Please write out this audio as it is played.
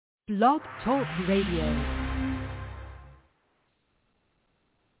Blog Talk Radio.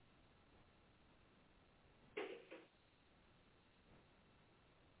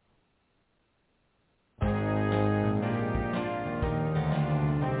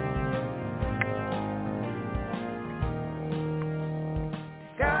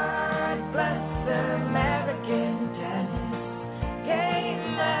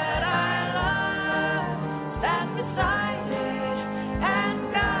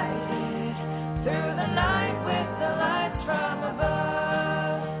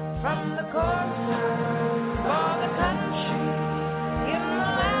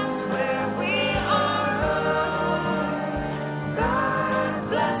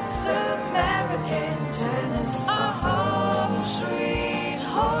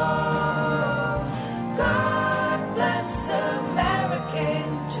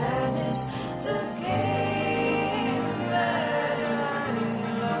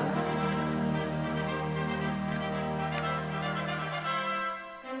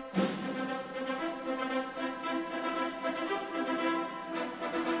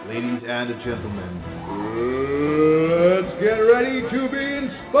 Ladies and gentlemen, let's get ready to be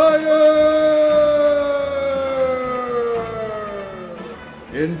inspired!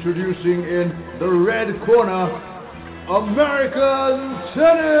 Introducing in the red corner, American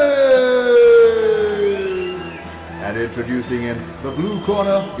Tennis! And introducing in the blue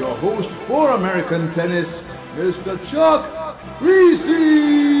corner, your host for American Tennis, Mr. Chuck Kriese!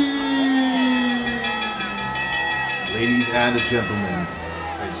 Ladies and gentlemen,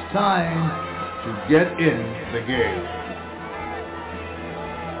 it's time to get in the game.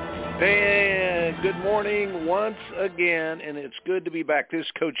 And good morning once again, and it's good to be back. This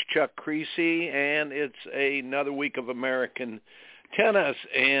is Coach Chuck Kriese, and it's another week of American Tennis.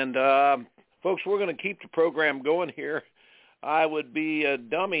 And, folks, we're going to keep the program going here. I would be a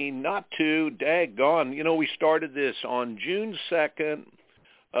dummy not to, daggone. You know, we started this on June 2nd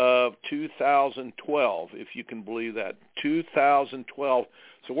of 2012, if you can believe that, 2012.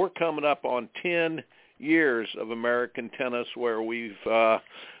 So we're coming up on 10 years of American Tennis where we've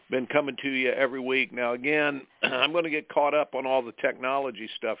been coming to you every week. Now, again, I'm going to get caught up on all the technology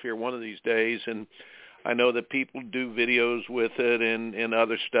stuff here one of these days, and I know that people do videos with it and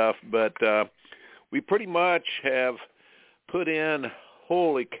other stuff, but we pretty much have put in,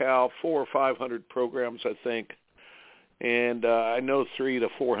 holy cow, 400 or 500 programs, I think, and I know 300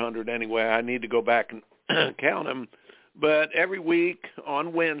 to 400 anyway. I need to go back and count them. But every week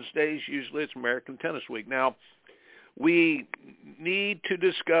on Wednesdays, usually it's American Tennis Week. Now, we need to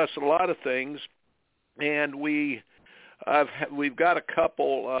discuss a lot of things, and we've got a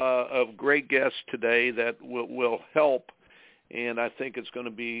couple of great guests today that will help, and I think it's going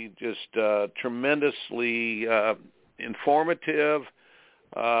to be just tremendously informative,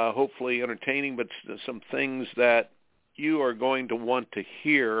 hopefully entertaining, but some things that you are going to want to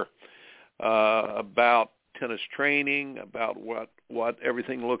hear about tennis training, about what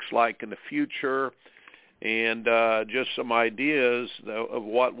everything looks like in the future, and just some ideas of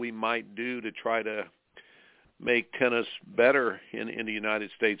what we might do to try to make tennis better in the United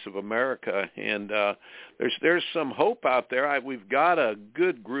States of America. And there's some hope out there. We've got a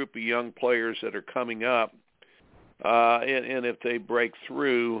good group of young players that are coming up, and if they break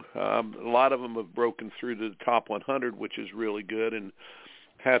through, a lot of them have broken through to the top 100, which is really good, and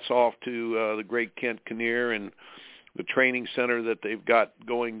hats off to the great Kent Kinnear and the training center that they've got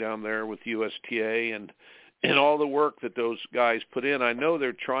going down there with USTA and all the work that those guys put in. I know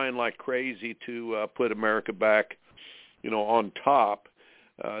they're trying like crazy to put America back, on top.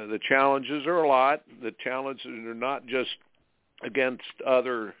 The challenges are a lot. The challenges are not just against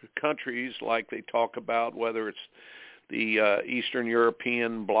other countries like they talk about, whether it's the Eastern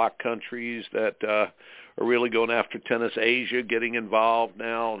European bloc countries that are really going after tennis, Asia getting involved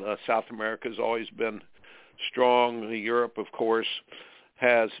now. South America has always been strong. Europe, of course,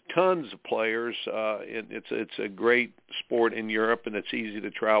 has tons of players. It's a great sport in Europe, and it's easy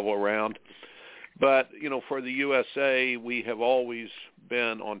to travel around. But, for the USA, we have always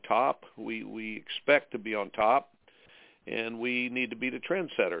been on top. We expect to be on top, and we need to be the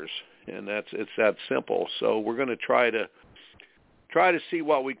trendsetters, and it's that simple. So we're going to try to see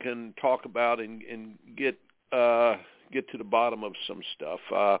what we can talk about and get to the bottom of some stuff.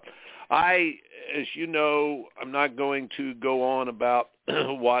 As you know, I'm not going to go on about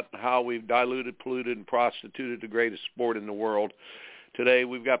how we've diluted, polluted, and prostituted the greatest sport in the world. Today,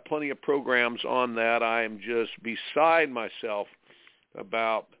 we've got plenty of programs on that. I am just beside myself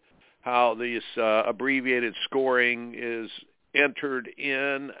about how this abbreviated scoring is entered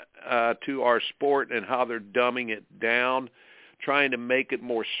in to our sport and how they're dumbing it down trying to make it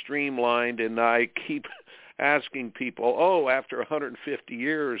more streamlined, and I keep asking people, after 150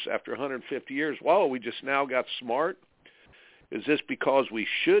 years, wow, we just now got smart? Is this because we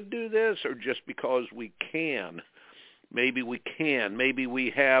should do this or just because we can? Maybe we can. Maybe we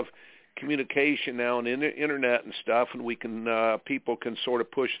have communication now on the internet and stuff, and we can people can sort of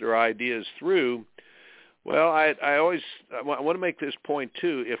push their ideas through. Well, I want to make this point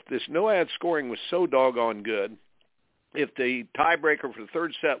too. If this no-ad scoring was so doggone good, if the tiebreaker for the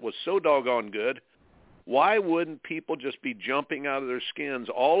third set was so doggone good, why wouldn't people just be jumping out of their skins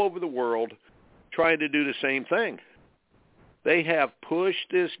all over the world trying to do the same thing? They have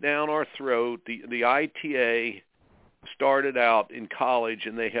pushed this down our throat. The ITA started out in college,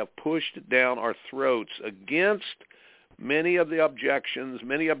 and they have pushed it down our throats against many objections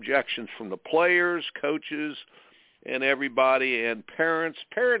from the players, coaches, and everybody, and parents.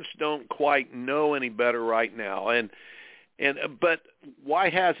 Parents don't quite know any better right now, but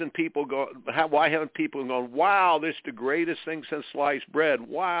why haven't people gone, wow, this is the greatest thing since sliced bread.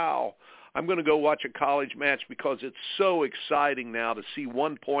 Wow, I'm going to go watch a college match because it's so exciting now to see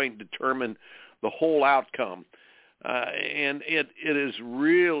 1 point determine the whole outcome. And it is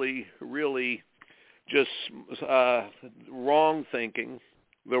really, really just wrong thinking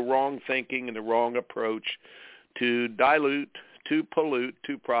and the wrong approach to dilute, to pollute,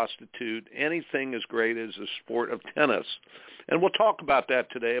 to prostitute anything as great as the sport of tennis. And we'll talk about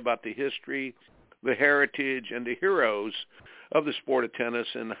that today, about the history, the heritage, and the heroes of the sport of tennis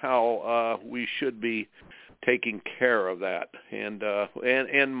and how we should be taking care of that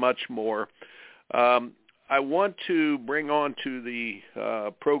and much more. I want to bring on to the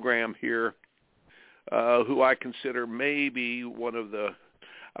program here who I consider maybe one of the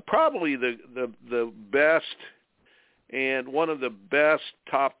probably the best and one of the best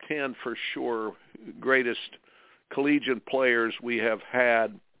top 10 for sure greatest collegiate players we have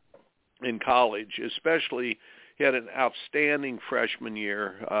had in college, especially. He had an outstanding freshman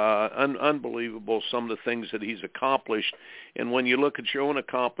year, unbelievable some of the things that he's accomplished. And when you look at your own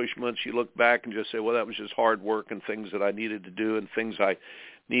accomplishments, you look back and just say, well, that was just hard work and things that I needed to do and things I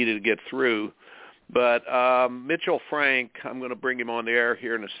needed to get through. But Mitchell Frank, I'm going to bring him on the air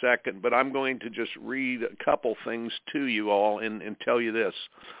here in a second, but I'm going to just read a couple things to you all and tell you this.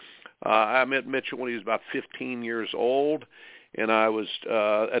 I met Mitchell when he was about 15 years old, and I was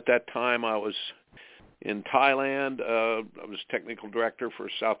at that time I was in Thailand. I was technical director for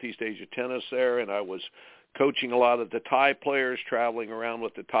Southeast Asia Tennis there, and I was coaching a lot of the Thai players, traveling around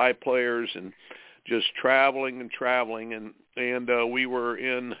with the Thai players, and just traveling. And we were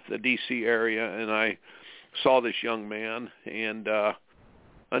in the D.C. area, and I saw this young man, and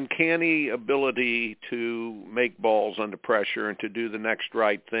uncanny ability to make balls under pressure and to do the next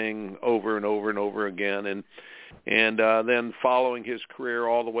right thing over and over and over again. And then following his career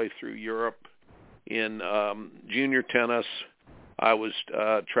all the way through Europe, in junior tennis, I was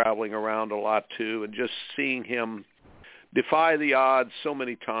traveling around a lot too, and just seeing him defy the odds so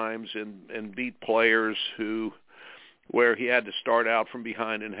many times and beat players where he had to start out from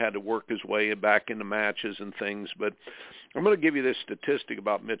behind and had to work his way back into matches and things. But I'm going to give you this statistic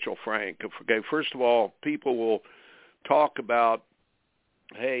about Mitchell Frank. Okay, first of all, people will talk about,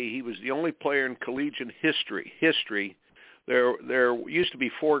 hey, he was the only player in collegiate history. There used to be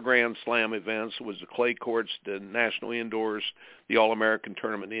 4 Grand Slam events. It was the clay courts, the National Indoors, the All-American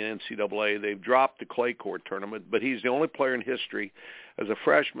Tournament, the NCAA. They've dropped the clay court tournament, but he's the only player in history. As a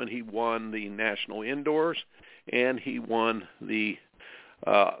freshman, he won the National Indoors, and he won the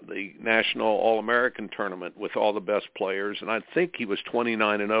National All-American Tournament with all the best players. And I think he was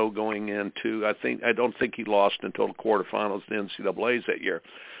 29-0 going into. I don't think he lost until the quarterfinals of the NCAAs that year.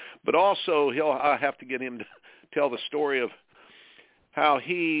 But also, I have to get him to tell the story of how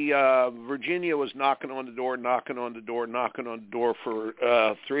Virginia was knocking on the door for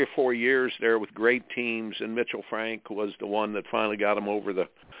 3 or 4 years there with great teams, and Mitchell Frank was the one that finally got him over the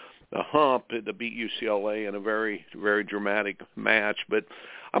hump to beat UCLA in a very, very dramatic match. But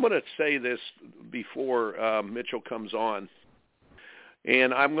I'm going to say this before Mitchell comes on,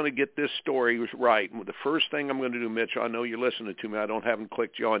 and I'm going to get this story right. The first thing I'm going to do, Mitchell, I know you're listening to me. I haven't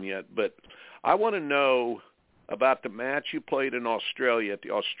clicked you on yet, but I want to know about the match you played in Australia at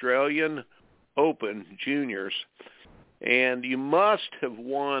the Australian Open Juniors, and you must have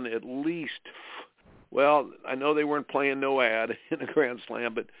won at least, well, I know they weren't playing no ad in a Grand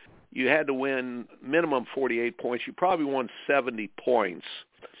Slam, but you had to win minimum 48 points. You probably won 70 points,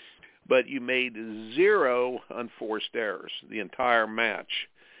 but you made 0 unforced errors the entire match.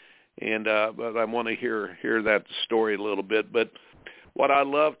 And but I want to hear that story a little bit. But what I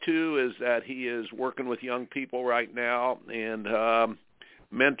love, too, is that he is working with young people right now and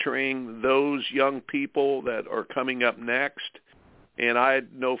mentoring those young people that are coming up next. And I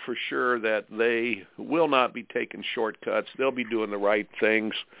know for sure that they will not be taking shortcuts. They'll be doing the right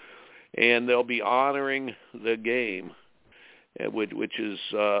things, and they'll be honoring the game, which is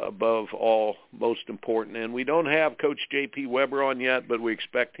above all most important. And we don't have Coach J.P. Weber on yet, but we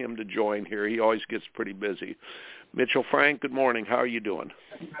expect him to join here. He always gets pretty busy. Mitchell Frank, good morning. How are you doing?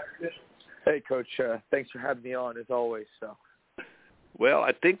 Hey, Coach. Thanks for having me on, as always. Well,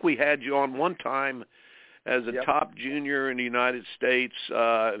 I think we had you on one time as a Yep. top junior in the United States.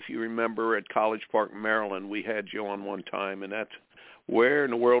 If you remember, at College Park, Maryland, we had you on one time, and that's where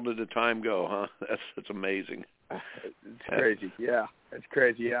in the world did the time go, huh? That's amazing. It's crazy. Yeah, it's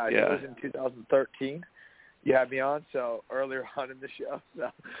crazy. Yeah, it was in 2013. You had me on, so earlier on in the show.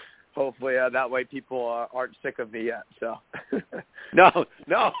 So hopefully that way people aren't sick of me yet. So No.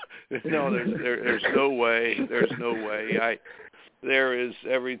 There's no way. There's no way. There is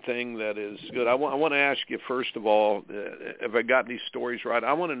everything that is good. I want to ask you, first of all, if I got these stories right,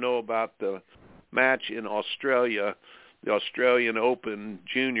 I want to know about the match in Australia, the Australian Open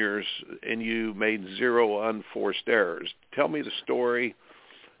Juniors, and you made 0 unforced errors. Tell me the story.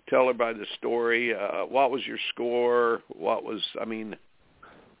 Tell everybody the story. What was your score?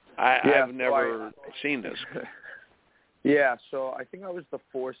 I've never seen this. Yeah, so I think I was the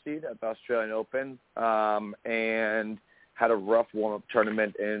 4 seed at the Australian Open, and had a rough warm-up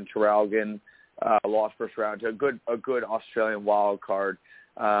tournament in Traralgon, lost first round to a good Australian wild card,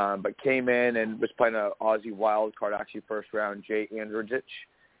 but came in and was playing an Aussie wild card, actually first round, Jay Andrich.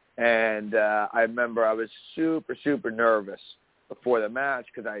 And I remember I was super, super nervous before the match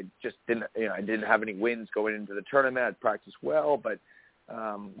because I just didn't have any wins going into the tournament. I'd practiced well, but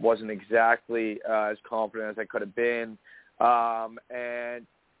wasn't exactly as confident as I could have been. And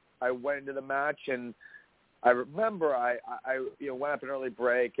I went into the match, and I remember I went up an early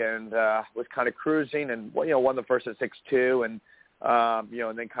break and was kind of cruising, and won the first at 6-2, and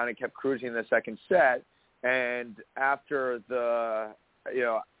and then kind of kept cruising in the second set. And after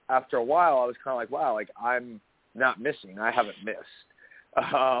after a while, I was kind of like, wow, like I'm not missing. I haven't missed.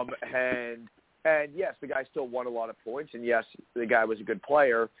 And yes, the guy still won a lot of points, and yes, the guy was a good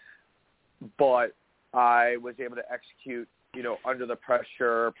player, but I was able to execute, under the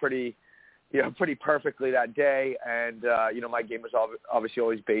pressure pretty perfectly that day. And, my game was obviously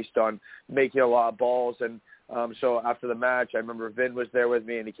always based on making a lot of balls. And so after the match, I remember Vin was there with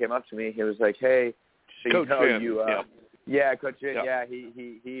me, and he came up to me. He was like, hey, so Coach Vin. Yeah, Coach Vin. Yeah,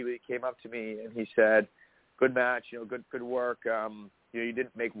 he came up to me, and he said, good match, good work. You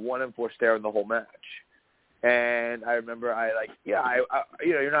didn't make 1 unforced error in the whole match. And I remember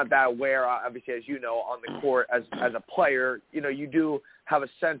you're not that aware, obviously, as you know, on the court as a player. You do have a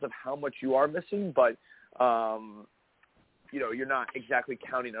sense of how much you are missing, but you're not exactly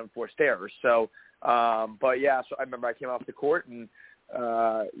counting unforced errors. So, so I remember I came off the court and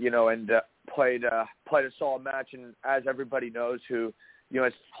played a solid match. And as everybody knows, who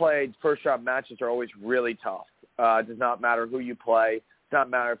has played, first round matches are always really tough. It does not matter who you play. It does not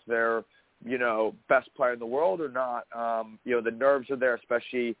matter if they're best player in the world or not. The nerves are there,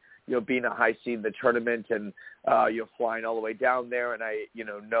 especially, being a high seed in the tournament and, flying all the way down there. And I,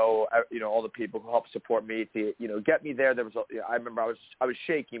 know all the people who helped support me to, get me there. I remember I was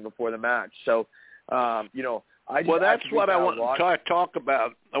shaking before the match. So, that's what I want to talk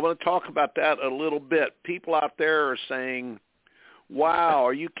about. I want to talk about that a little bit. People out there are saying, wow,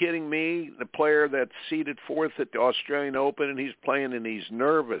 are you kidding me? The player that's seeded 4th at the Australian Open, and he's playing and he's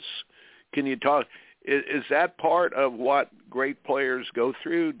nervous. Can you talk? Is that part of what great players go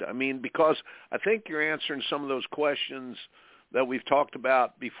through? I mean, because I think you're answering some of those questions that we've talked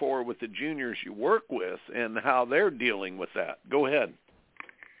about before with the juniors you work with and how they're dealing with that. Go ahead.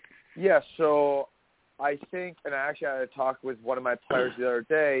 Yeah, so I think, and I actually had a talk with one of my players the other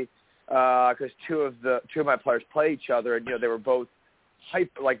day because two of my players play each other, and they were both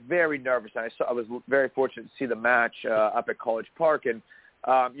very nervous. And I was very fortunate to see the match up at College Park, and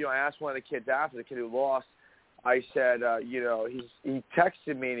I asked one of the kids after, the kid who lost, I said, he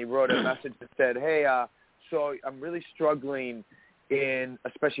texted me and he wrote a message that said, hey, so I'm really struggling in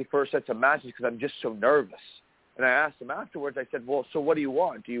especially first sets of matches because I'm just so nervous. And I asked him afterwards, I said, well, so what do you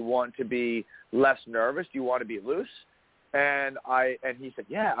want? Do you want to be less nervous? Do you want to be loose? And he said,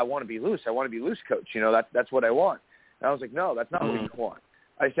 yeah, I want to be loose. I want to be loose, coach. That's what I want. And I was like, no, that's not what you want.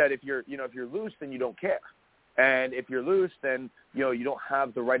 I said, if you're loose, then you don't care. And if you're loose, then, you don't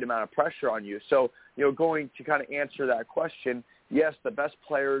have the right amount of pressure on you. So, going to kind of answer that question, yes, the best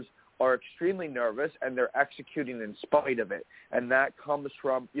players are extremely nervous and they're executing in spite of it. And that comes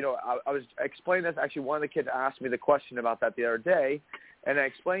from, I was explaining this. Actually, one of the kids asked me the question about that the other day, and I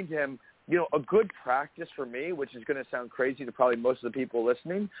explained to him, a good practice for me, which is going to sound crazy to probably most of the people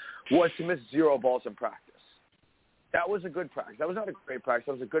listening, was to miss 0 balls in practice. That was a good practice. That was not a great practice.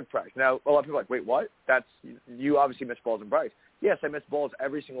 That was a good practice. Now, a lot of people are like, wait, what? You obviously miss balls in practice. Yes, I miss balls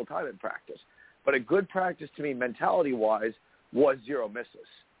every single time in practice. But a good practice to me, mentality-wise, was 0 misses.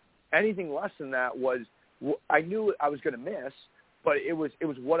 Anything less than that was, I knew I was going to miss, but it was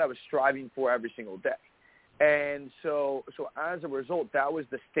what I was striving for every single day. And so as a result, that was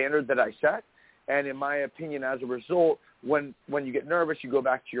the standard that I set. And in my opinion, as a result, when you get nervous, you go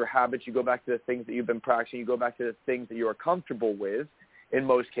back to your habits, you go back to the things that you've been practicing, you go back to the things that you are comfortable with in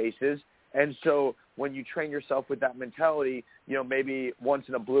most cases. And so when you train yourself with that mentality, maybe once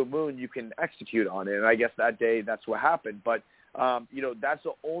in a blue moon, you can execute on it. And I guess that day, that's what happened. But, that's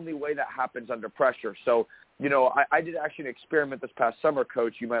the only way that happens under pressure. So, I did actually an experiment this past summer,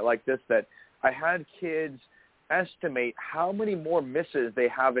 Coach. You might like this, that I had kids estimate how many more misses they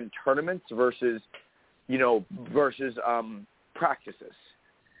have in tournaments versus practices.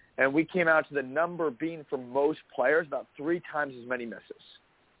 And we came out to the number being for most players about 3 times as many misses,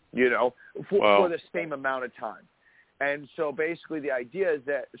 for the same amount of time. And so basically the idea is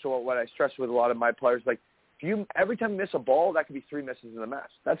that, so what I stress with a lot of my players, like, every time you miss a ball, that could be 3 misses in the match.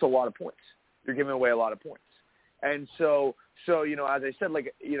 That's a lot of points. You're giving away a lot of points. And so as I said,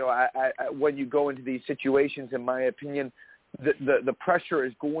 like, when you go into these situations, in my opinion, the pressure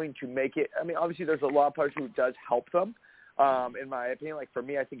is going to make it. I mean, obviously there's a lot of players who it does help them. In my opinion, like for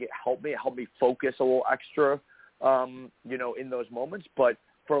me, I think it helped me. It helped me focus a little extra, in those moments. But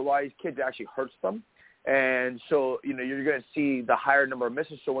for a lot of these kids, it actually hurts them. And so, you're going to see the higher number of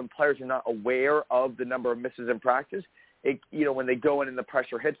misses. So when players are not aware of the number of misses in practice, when they go in and the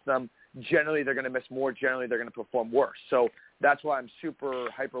pressure hits them, generally they're going to miss more. Generally, they're going to perform worse. So that's why I'm super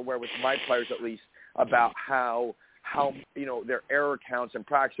hyper aware with my players, at least, about how their error counts in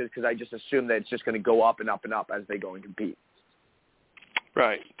practice, because I just assume that it's just going to go up and up and up as they go and compete.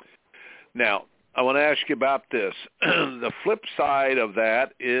 Right. Now, I want to ask you about this. The flip side of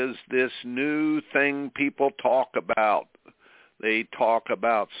that is this new thing people talk about. They talk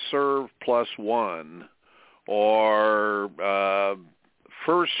about serve +1 or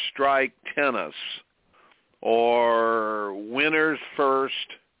first strike tennis or winners first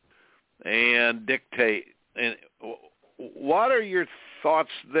and dictate. And what are your thoughts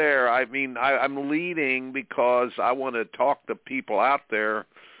there? I mean, I'm leading because I want to talk to people out there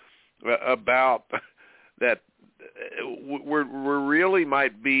about that. We really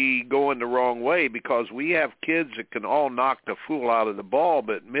might be going the wrong way, because we have kids that can all knock the fool out of the ball,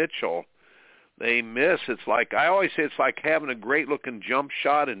 but Mitchell, they miss. It's like, I always say, it's like having a great looking jump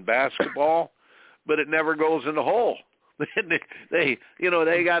shot in basketball, but it never goes in the hole.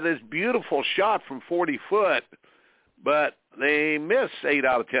 They got this beautiful shot from 40 foot, but they miss 8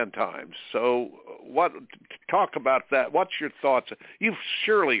 out of 10 times. So talk about that. What's your thoughts? You've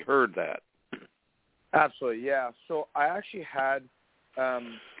surely heard that. Absolutely, yeah. So I actually had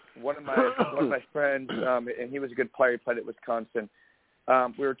one of my friends, and he was a good player. He played at Wisconsin.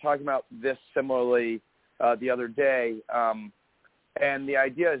 We were talking about this similarly the other day, and the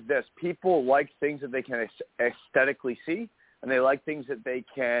idea is this: people like things that they can aesthetically see, and they like things that they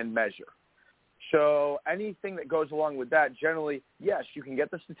can measure. So anything that goes along with that, generally, yes, you can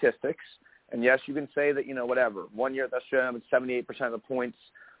get the statistics, and yes, you can say that, whatever. 1 year at the Australian, 78% of the points,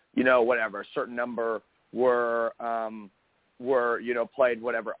 whatever, a certain number were played,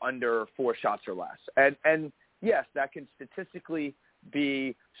 whatever, under 4 shots or less. And yes, that can statistically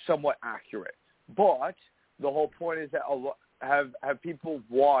be somewhat accurate. But the whole point is that have people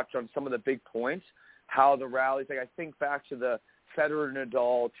watch on some of the big points how the rallies, like I think back to the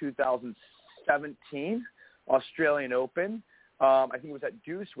Federer-Nadal 2017 Australian Open. I think it was at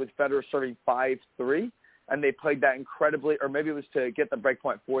Deuce with Federer serving 5-3, and they played that incredibly, or maybe it was to get the break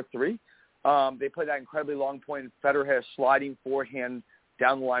point 4-3. They played that incredibly long point, and Federer had a sliding forehand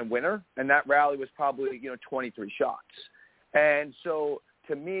down the line winner, and that rally was probably 23 shots. And so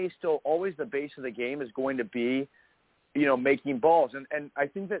to me, still always the base of the game is going to be making balls, and I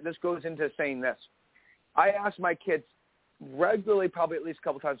think that this goes into saying this. I ask my kids regularly, probably at least a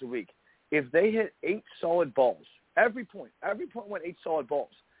couple times a week, if they hit 8 solid balls, every point went 8 solid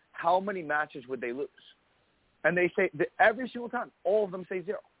balls, how many matches would they lose? And they say that every single time, all of them say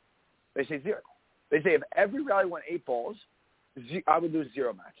 0. They say 0. They say if every rally went 8 balls, I would lose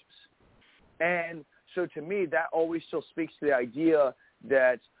 0 matches. And so to me, that always still speaks to the idea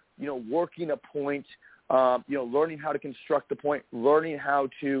that, working a point, learning how to construct the point, learning how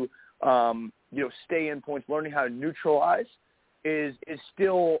to stay in points, learning how to neutralize is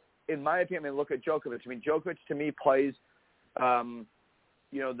still, in my opinion, look at Djokovic. I mean, Djokovic to me plays, the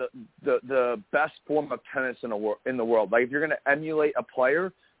best form of tennis in the world. Like if you're going to emulate a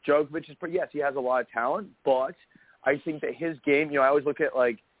player, Djokovic is yes, he has a lot of talent, but I think that his game, I always look at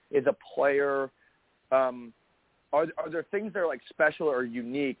is a player, are there things that are special or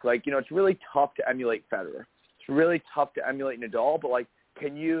unique? It's really tough to emulate Federer. It's really tough to emulate Nadal, but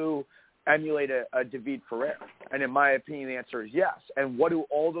can you emulate a David Ferrer? And in my opinion, the answer is yes. And what do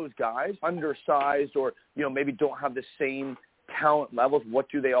all those guys, undersized or, maybe don't have the same talent levels, what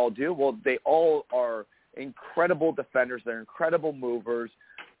do they all do? Well, they all are incredible defenders. They're incredible movers.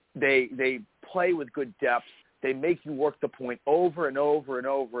 They play with good depth. They make you work the point over and over and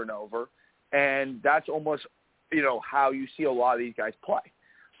over and over. And that's almost, how you see a lot of these guys play.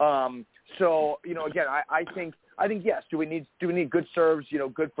 Again, I think yes. Do we need good serves?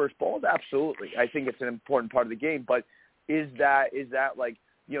 Good first balls? Absolutely. I think it's an important part of the game. But is that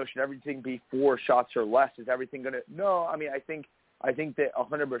should everything be 4 shots or less? Is everything going to? No. I mean, I think that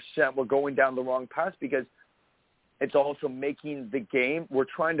 100% we're going down the wrong path because it's also making the game. We're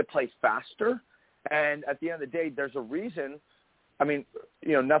trying to play faster, and at the end of the day, there's a reason. I mean,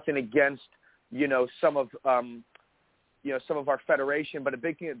 nothing against some of our federation, but a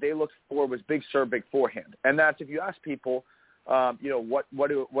big thing that they looked for was big serve, big forehand. And that's, if you ask people, what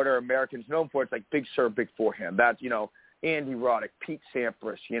are Americans known for? It's big serve, big forehand. That's, Andy Roddick, Pete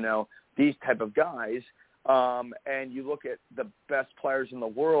Sampras, these type of guys. And you look at the best players in the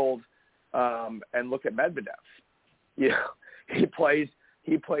world and look at Medvedev. He plays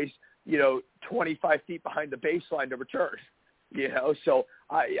 25 feet behind the baseline to return. So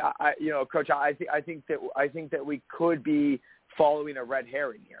Coach, I think that we could be following a red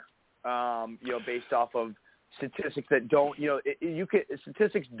herring here, based off of statistics that don't,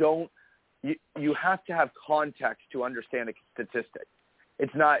 statistics don't, you have to have context to understand a statistic.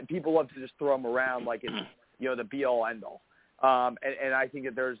 It's not, people love to just throw them around like it's, the be all end all. And I think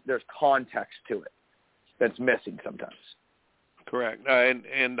that there's context to it that's missing sometimes. Correct.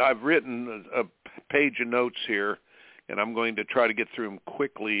 And I've written a page of notes here, and I'm going to try to get through them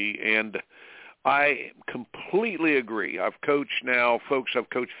quickly. And I completely agree. I've coached now, folks, I've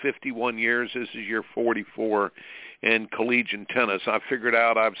coached 51 years. This is year 44 in collegiate tennis. I figured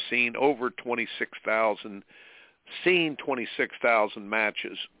out I've seen over 26,000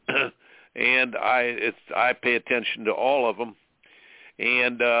 matches. And I pay attention to all of them.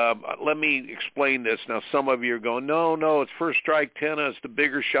 And let me explain this. Now, some of you are going, no, it's first strike tennis. The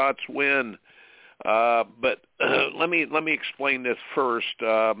bigger shots win. But let me explain this first.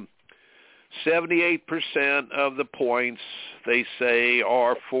 78% of the points, they say,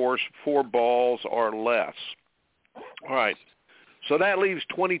 are four balls or less. All right. So that leaves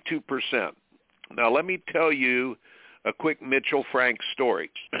 22%. Now, let me tell you a quick Mitchell-Frank story.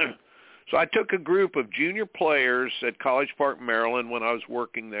 So I took a group of junior players at College Park, Maryland when I was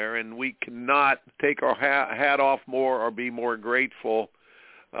working there, and we cannot take our hat off more or be more grateful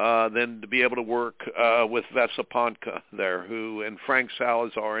than to be able to work with Vesaponka there, and Frank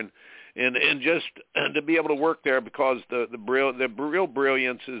Salazar, and just to be able to work there because the real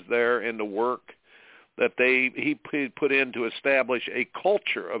brilliance is there in the work that he put in to establish a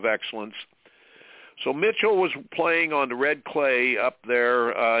culture of excellence. So Mitchell was playing on the red clay up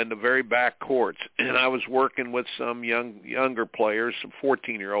there in the very back courts, and I was working with some younger players, some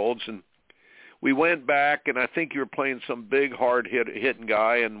 14-year-olds, and we went back, and I think you were playing some big, hard-hitting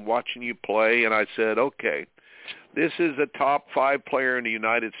guy and watching you play, and I said, okay, this is a top 5 player in the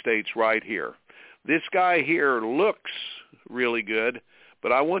United States right here. This guy here looks really good,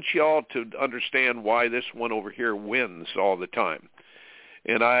 but I want you all to understand why this one over here wins all the time.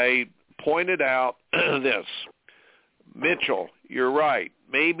 And I pointed out this. Mitchell, you're right.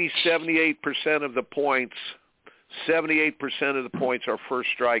 Maybe 78% of the points are first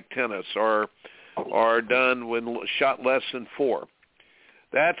strike tennis, are done when shot less than 4.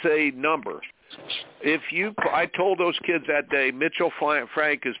 That's a number. I told those kids that day, Mitchell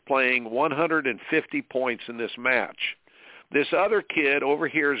Frank is playing 150 points in this match. This other kid over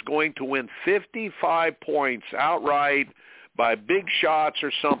here is going to win 55 points outright by big shots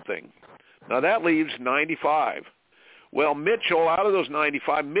or something. Now that leaves 95. Well, Mitchell, out of those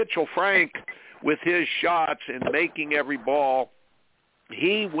 95, Mitchell Frank, with his shots and making every ball,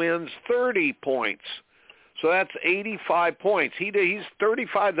 he wins 30 points. So that's 85 points. He's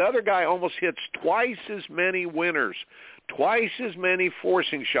 35. The other guy almost hits twice as many winners, twice as many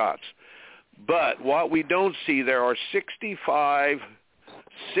forcing shots. But what we don't see, there are 65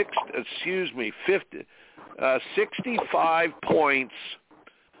 points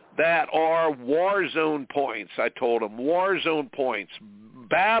that are war zone points. I told him, war zone points,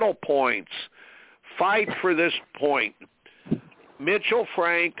 battle points, fight for this point. Mitchell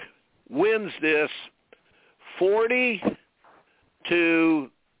Frank wins this 40-25.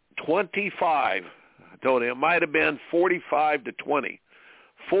 I told him it might have been 45-20.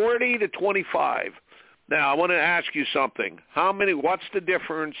 40-25. Now, I want to ask you something. What's the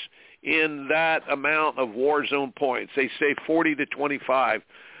difference in that amount of war zone points? They say 40-25.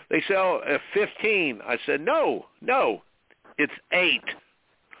 They say 15. I said, no, it's 8.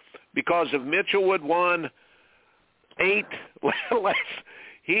 Because if Mitchell would won 8 less,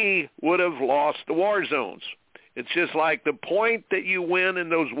 he would have lost the war zones. It's just like the point that you win in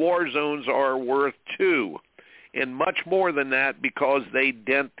those war zones are worth 2. And much more than that because they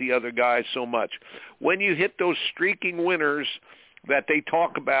dent the other guy so much. When you hit those streaking winners that they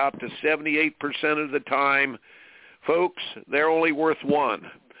talk about, the 78% of the time, folks, they're only worth 1.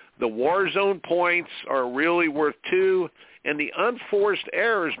 The war zone points are really worth 2, and the unforced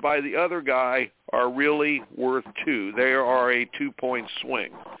errors by the other guy are really worth 2. They are a 2-point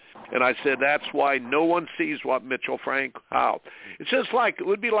swing. And I said that's why no one sees what Mitchell Frank how. It's just like it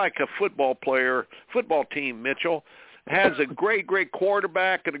would be like a football team, Mitchell, has a great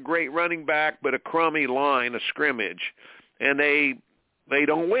quarterback and a great running back, but a crummy line, a scrimmage, and they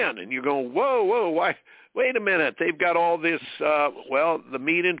don't win. And you're going, whoa, why? Wait a minute, they've got all this. The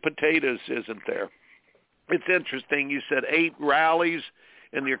meat and potatoes isn't there. It's interesting. You said 8 rallies,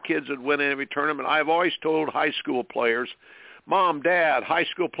 and your kids would win every tournament. I've always told high school players. Mom, Dad, high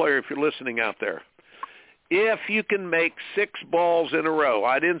school player, if you're listening out there, if you can make 6 balls in a row,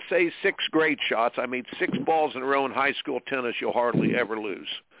 I didn't say 6 great shots, I mean 6 balls in a row in high school tennis, you'll hardly ever lose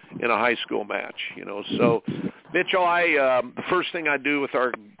in a high school match, So, Mitchell, the first thing I do with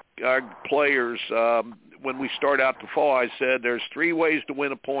our players when we start out the fall, I said there's 3 ways to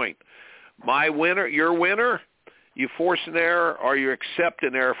win a point. My winner, your winner, you force an error or you accept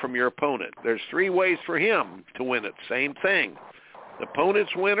an error from your opponent. There's 3 ways for him to win it. Same thing. The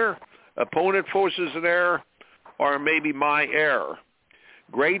opponent's winner, opponent forces an error, or maybe my error.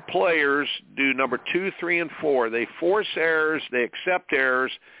 Great players do number 2, 3, and 4. They force errors, they accept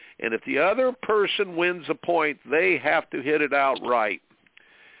errors, and if the other person wins a point, they have to hit it out right.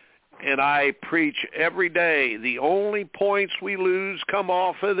 And I preach every day, the only points we lose come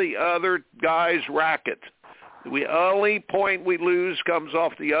off of the other guy's racket. The only point we lose comes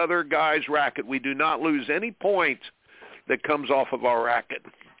off the other guy's racket. We do not lose any point that comes off of our racket.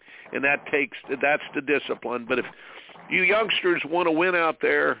 And that's the discipline. But if you youngsters want to win out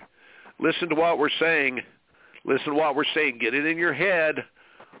there, listen to what we're saying. Get it in your head.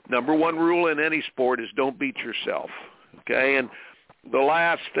 Number 1 rule in any sport is don't beat yourself. Okay? And the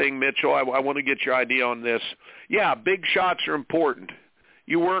last thing, Mitchell, I want to get your idea on this. Yeah, big shots are important.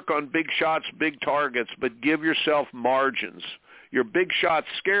 You work on big shots, big targets, but give yourself margins. Your big shots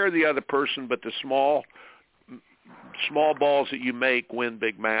scare the other person, but the small balls that you make win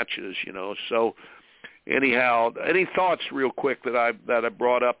big matches, So anyhow, any thoughts real quick that I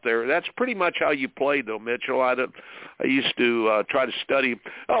brought up there? That's pretty much how you played, though, Mitchell. I used to try to study.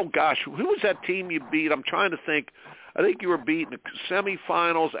 Oh, gosh, who was that team you beat? I'm trying to think. I think you were beating the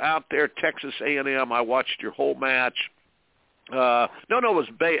semifinals out there, Texas A&M. I watched your whole match. No, it was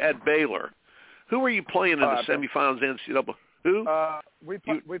at Baylor. Who were you playing in the semifinals? NCAA? Who? We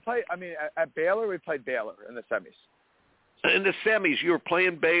played. I mean, at Baylor, we played Baylor in the semis. In the semis, you were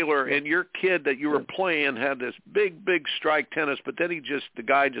playing Baylor, and your kid that you were playing had this big strike tennis, but then the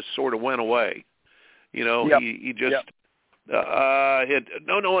guy just sort of went away. Yep. He just and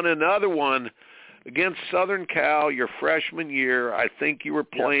another one. Against Southern Cal, your freshman year, I think you were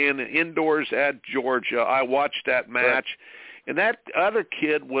playing indoors at Georgia. I watched that match, and that other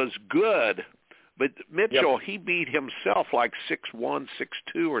kid was good. But Mitchell, he beat himself like 6-1,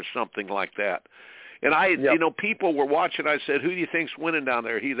 6-2 or something like that. And people were watching. I said, who do you think's winning down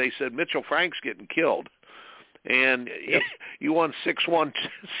there? They said, Mitchell Frank's getting killed. And you won 6-1,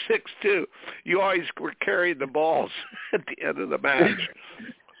 6-2. You always were carrying the balls at the end of the match.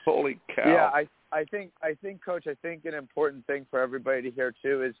 Holy cow. Yeah, I think, Coach, an important thing for everybody to hear,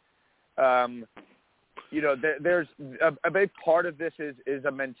 too, is, there's a big part of this is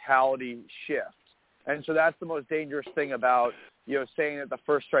a mentality shift. And so that's the most dangerous thing about, saying that the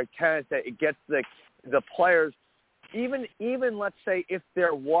first strike tennis, that it gets the players, even let's say if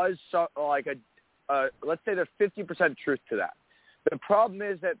there was let's say there's 50% truth to that. The problem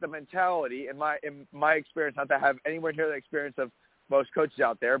is that the mentality, in my experience, not to have anywhere near the experience of most coaches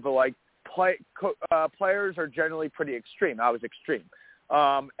out there, but players are generally pretty extreme. I was extreme.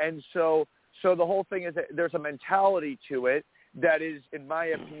 And so the whole thing is that there's a mentality to it that is, in my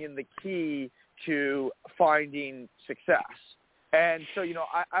opinion, the key to finding success. And so,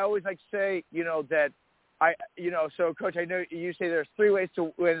 I always like to say, that so Coach, I know you say there's 3 ways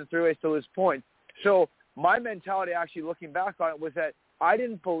to win and 3 ways to lose points. So my mentality, actually looking back on it, was that I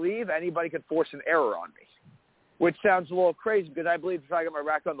didn't believe anybody could force an error on me, which sounds a little crazy because I believe if I got my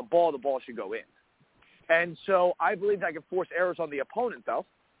racket on the ball should go in. And so I believed I could force errors on the opponent, though,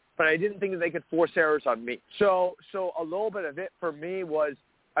 but I didn't think that they could force errors on me. So a little bit of it for me was,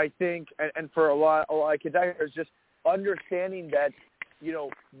 I think, and for a lot of kids out here, is just understanding that,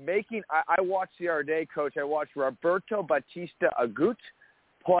 I watched the other day, Coach, I watched Roberto Bautista Agut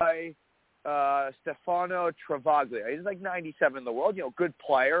play Stefano Travaglia. He's like 97 in the world, good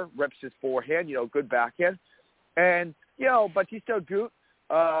player, rips his forehand, good backhand. And, Bautista Agut,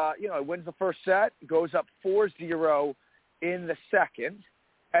 wins the first set, goes up 4-0 in the second,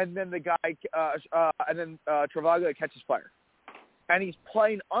 and then the guy, Travaglia catches fire. And he's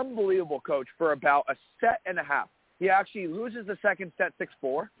playing unbelievable, Coach, for about a set and a half. He actually loses the second set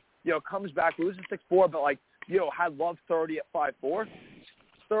 6-4, comes back, loses 6-4, but had love 30 at 5-4.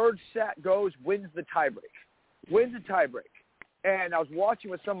 Third set goes, wins the tiebreak. And I was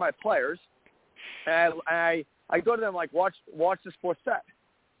watching with some of my players, and I go to them like, watch this fourth set.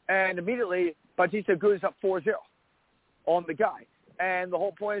 And immediately, Bautista Agut is up 4-0 on the guy. And the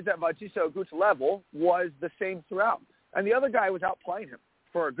whole point is that Bautista Agut's level was the same throughout. And the other guy was outplaying him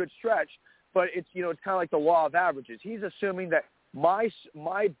for a good stretch, but it's kind of like the law of averages. He's assuming that my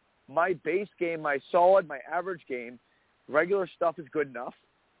base game, my solid, my average game, regular stuff is good enough.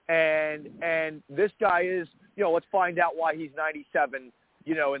 And this guy is, let's find out why he's 97,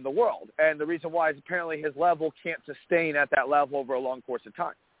 in the world. And the reason why is apparently his level can't sustain at that level over a long course of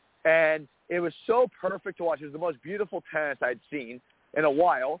time. And it was so perfect to watch. It was the most beautiful tennis I'd seen in a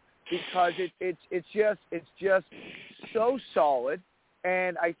while because it's just so solid.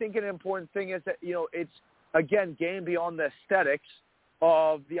 And I think an important thing is that, it's, again, getting beyond the aesthetics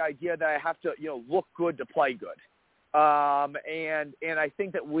of the idea that I have to, look good to play good. And I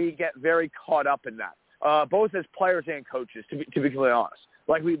think that we get very caught up in that, both as players and coaches, to be completely honest.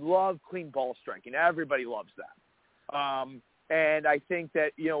 Like, we love clean ball striking. Everybody loves that. And I think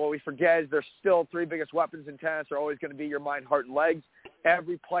that, what we forget is there's still 3 biggest weapons in tennis are always going to be your mind, heart, and legs.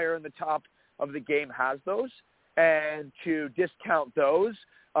 Every player in the top of the game has those. And to discount those,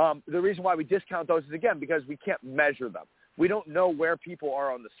 the reason why we discount those is, again, because we can't measure them. We don't know where people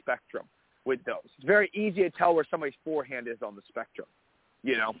are on the spectrum with those. It's very easy to tell where somebody's forehand is on the spectrum,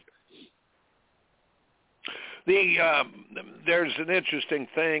 There's an interesting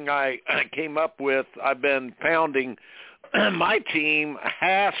thing I came up with. I've been pounding. My team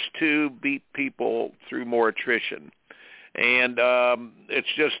has to beat people through more attrition. And it's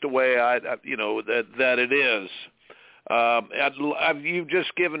just the way that it is. You've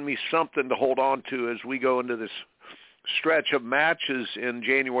just given me something to hold on to as we go into this stretch of matches in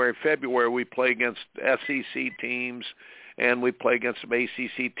January, February. We play against SEC teams and we play against some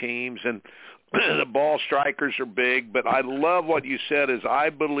ACC teams, and the ball strikers are big. But I love what you said is I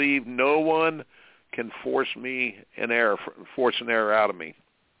believe no one can force an error out of me.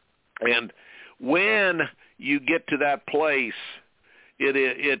 And when you get to that place,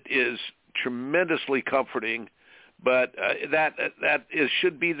 it is tremendously comforting. But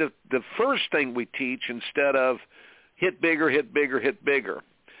should be the first thing we teach instead of hit bigger, hit bigger, hit bigger.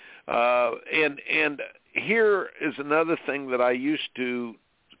 And here is another thing that I used to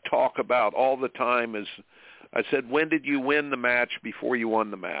talk about all the time is I said, when did you win the match before you won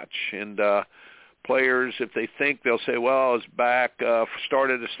the match? And players, if they think, they'll say, well, I was back,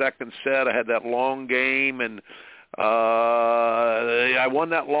 started a second set, I had that long game, and I won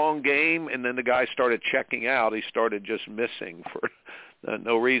that long game, and then the guy started checking out. He started just missing for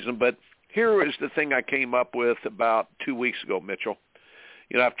no reason. But here is the thing I came up with about 2 weeks ago, Mitchell.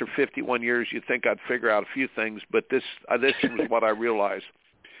 After 51 years, you'd think I'd figure out a few things, but this is what I realized.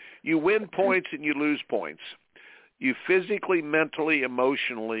 You win points and you lose points. You physically, mentally,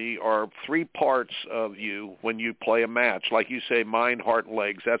 emotionally are 3 parts of you when you play a match. Like you say, mind, heart, and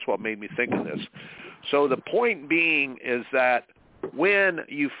legs. That's what made me think of this. So the point being is that when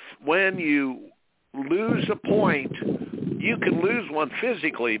you lose a point, you can lose one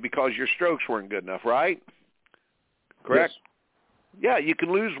physically because your strokes weren't good enough, right? Correct? Yes. Yeah, you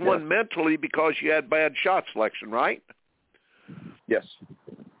can lose one mentally because you had bad shot selection, right? Yes.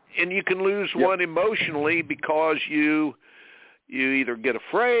 And you can lose one emotionally because you either get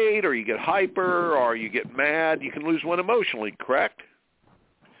afraid or you get hyper or you get mad. You can lose one emotionally, correct?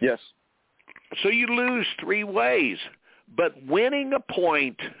 Yes. So you lose 3 ways. But winning a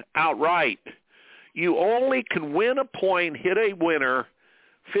point outright, You only can win a point, hit a winner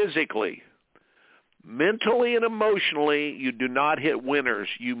physically. Mentally and emotionally, you do not hit winners.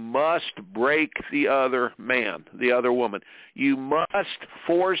 You must break the other man, the other woman. You must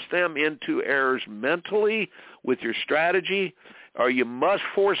force them into errors mentally with your strategy, or you must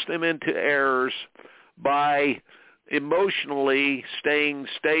force them into errors by emotionally staying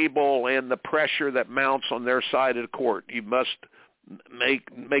stable and the pressure that mounts on their side of the court. You must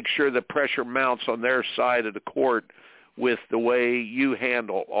make sure the pressure mounts on their side of the court with the way you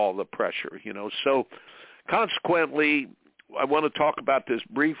handle all the pressure, So consequently, I want to talk about this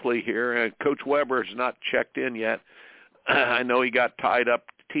briefly here. Coach Weber has not checked in yet. I know he got tied up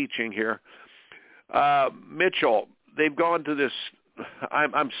teaching here. Mitchell, they've gone to this. I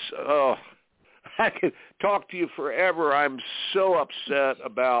could talk to you forever. I'm so upset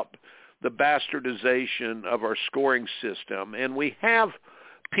about the bastardization of our scoring system. And we have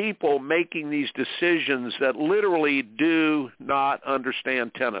people making these decisions that literally do not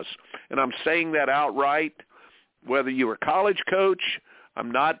understand tennis. And I'm saying that outright, whether you're a college coach, I'm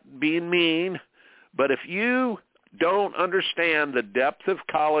not being mean, but if you don't understand the depth of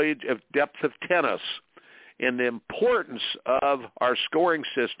tennis and the importance of our scoring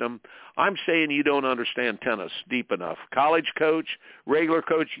system, I'm saying you don't understand tennis deep enough. College coach, regular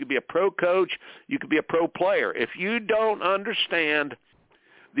coach, you could be a pro coach, you could be a pro player. If you don't understand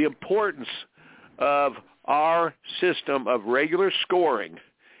the importance of our system of regular scoring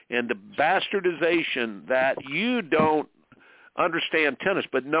and the bastardization that you don't understand tennis.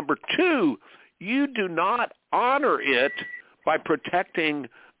 But number two, you do not honor it by protecting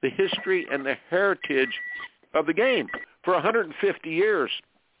the history and the heritage of the game for 150 years.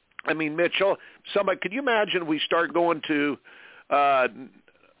 I mean, Mitchell, could you imagine we start going to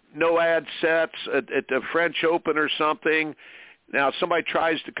no ad sets at the French Open or something? Now, somebody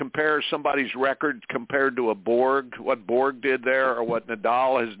tries to compare somebody's record compared to what Borg did there or what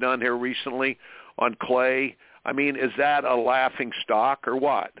Nadal has done here recently on clay. I mean, is that a laughing stock or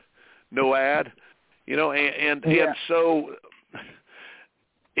what? No ad? And so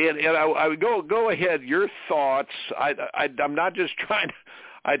I would go ahead, your thoughts. I'm not just trying to,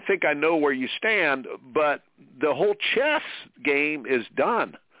 I think I know where you stand, but the whole chess game is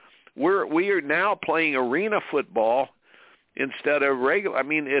done. We are now playing arena football instead of regular. I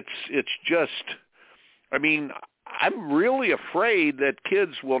mean, it's just, I'm really afraid that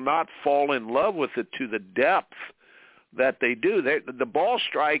kids will not fall in love with it to the depth that they do. The ball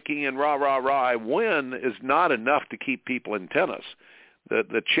striking and rah, rah, rah, I win is not enough to keep people in tennis.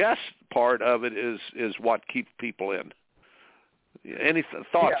 The chess part of it is what keeps people in. Any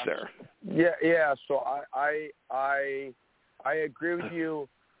thoughts there? Yeah. So I agree with you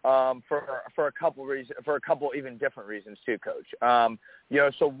for a couple reasons, for a couple even different reasons too, Coach.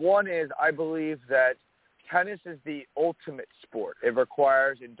 So one is I believe that tennis is the ultimate sport. It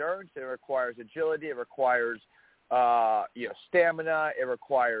requires endurance. It requires agility. It requires stamina. It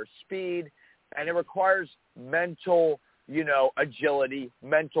requires speed, and it requires mental agility,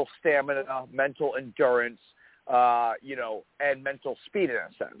 mental stamina, mental endurance, and mental speed in a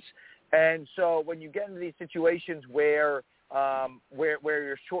sense. And so when you get into these situations where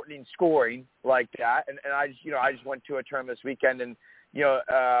you're shortening scoring like that, and I just went to a tournament this weekend, and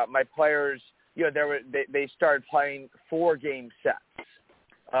my players, they started playing 4-game sets,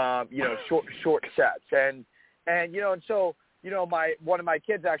 short sets, and so one of my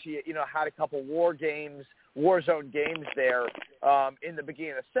kids actually had a couple war zone games there in the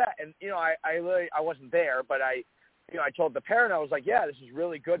beginning of the set, and I wasn't there, but I told the parent, I was like, yeah, this is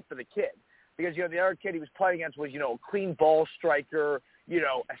really good for the kid, because the other kid he was playing against was a clean ball striker,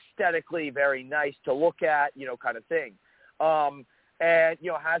 aesthetically very nice to look at, kind of thing, and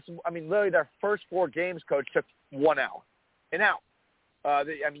had some. Literally their first 4 games, Coach, took 1 hour, an hour.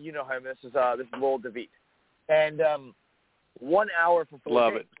 You know him. This is Lil David, and 1 hour for 4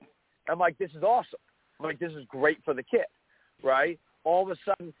 Love games. it. I'm like, this is awesome. I'm like, this is great for the kid, right? All of a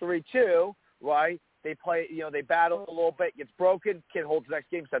sudden, 3-2, right? They play, they battle a little bit, gets broken, kid holds the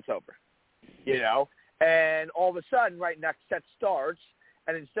next game, set's over, And all of a sudden, right, next set starts,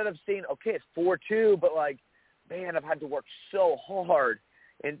 and instead of seeing, okay, it's 4-2, but like, man, I've had to work so hard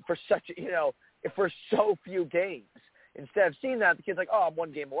and for such, for so few games. Instead of seeing that, the kid's like, oh, I'm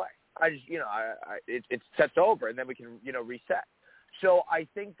 1 game away. I just, it sets over, and then we can, reset. So I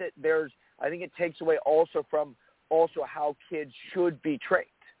think that it takes away also from how kids should be trained.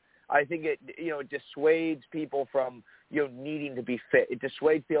 I think it dissuades people from, needing to be fit. It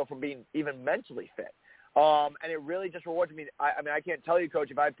dissuades people from being even mentally fit. And it really just rewards me. I can't tell you,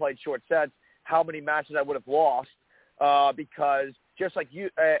 Coach, if I played short sets, how many matches I would have lost because just like you,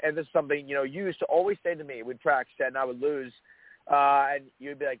 and this is something, you used to always say to me, we'd practice set and I would lose, and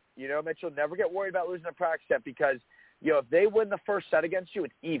you'd be like, Mitchell, never get worried about losing a practice set because, if they win the first set against you,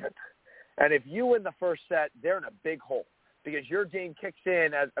 it's even. And if you win the first set, they're in a big hole because your game kicks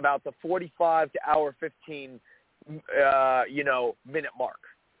in at about the 45 to hour 15, minute mark.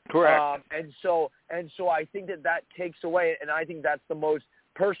 Correct. And so I think that takes away, and I think that's the most,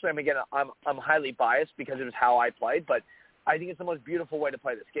 personally, again, I'm highly biased because it was how I played, but I think it's the most beautiful way to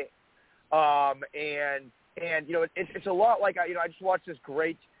play this game. It's a lot like, I just watched this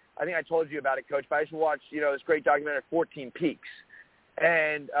great, I think I told you about it, Coach, but I just watched, this great documentary, 14 Peaks.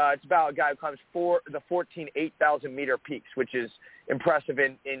 And it's about a guy who climbs the 14 8,000-meter peaks, which is impressive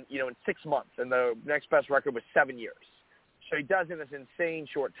in 6 months. And the next best record was 7 years. So he does it in this insane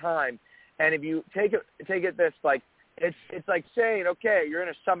short time. And if you take it this, like, it's like saying, okay, you're in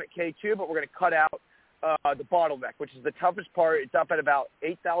a Summit K2, but we're going to cut out the bottleneck, which is the toughest part. It's up at about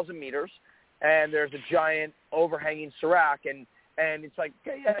 8,000 meters, and there's a giant overhanging serac, and it's like,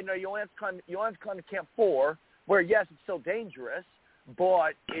 okay, yeah, you only have to climb to Camp 4, where yes, it's still dangerous,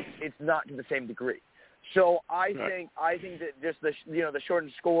 but it's not to the same degree. So I think that just the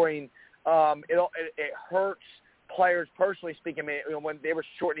shortened scoring, it hurts players personally speaking. I mean, when they were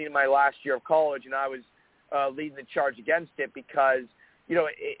shortening my last year of college, and I was leading the charge against it because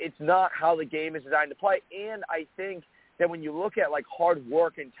it's not how the game is designed to play. And I think that when you look at like hard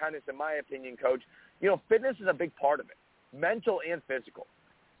work in tennis, in my opinion, Coach, fitness is a big part of it, mental and physical.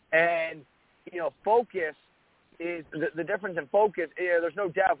 And focus is the difference in focus. There's no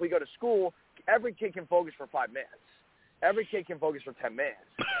doubt if we go to school, every kid can focus for 5 minutes. Every kid can focus for 10 minutes.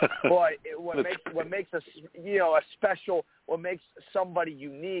 But what makes us, a special, what makes somebody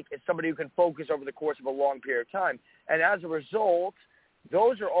unique is somebody who can focus over the course of a long period of time. And as a result,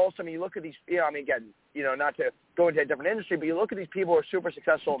 those are also, I mean, you look at these, again, not to go into a different industry, but you look at these people who are super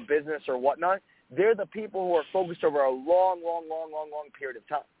successful in business or whatnot, they're the people who are focused over a long period of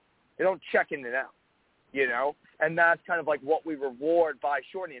time. They don't check in and out, and that's kind of like what we reward by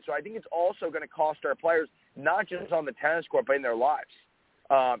shortening it. So I think it's also going to cost our players, not just on the tennis court, but in their lives,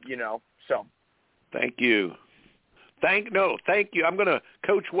 so. Thank you. Thank you.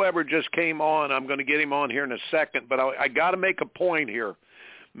 Coach Weber just came on. I'm going to get him on here in a second, but I got to make a point here.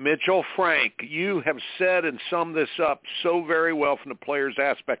 Mitchell, Frank, you have said and summed this up so very well from the player's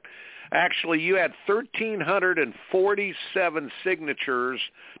aspect. Actually, you had 1,347 signatures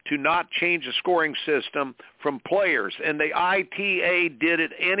to not change the scoring system from players, and the ITA did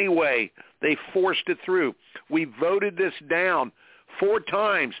it anyway. They forced it through. We voted this down 4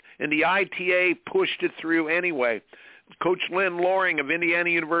 times, and the ITA pushed it through anyway. Coach Lynn Loring of Indiana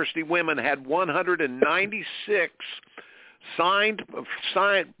University Women had 196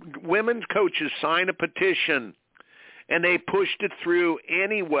 women's coaches sign a petition, and they pushed it through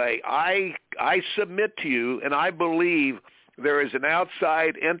anyway. I submit to you, and I believe there is an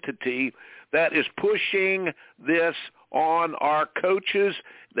outside entity that is pushing this on our coaches.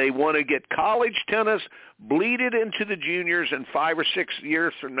 They want to get college tennis bleeded into the juniors, and 5 or 6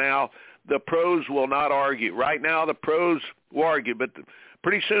 years from now, the pros will not argue. Right now, the pros will argue, but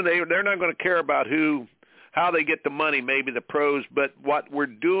pretty soon they're not going to care about how they get the money, maybe the pros. But what we're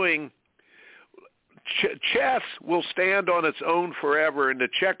doing, chess will stand on its own forever, and the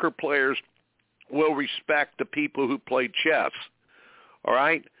checker players will respect the people who play chess, all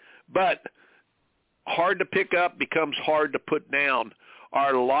right? But hard to pick up becomes hard to put down.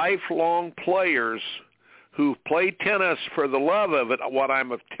 Our lifelong players who play tennis for the love of it, what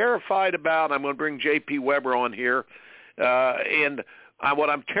I'm terrified about, I'm going to bring J.P. Weber on here, what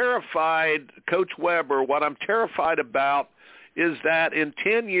I'm terrified, Coach Weber, what I'm terrified about is that in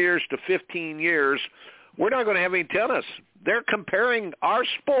 10 years to 15 years, we're not going to have any tennis. They're comparing our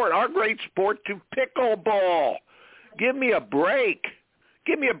sport, our great sport, to pickleball. Give me a break.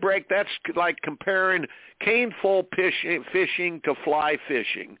 Give me a break. That's like comparing caneful fishing to fly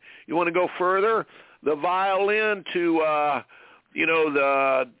fishing. You want to go further? The violin to,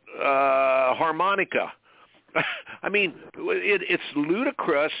 the harmonica. I mean, it's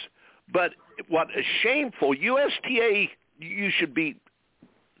ludicrous, but what is shameful. USTA, you should be.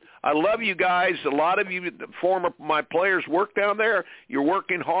 I love you guys. A lot of you, my players, work down there. You're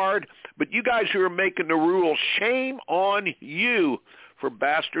working hard, but you guys who are making the rules, shame on you for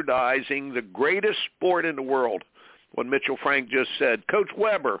bastardizing the greatest sport in the world. What Mitchell Frank just said. Coach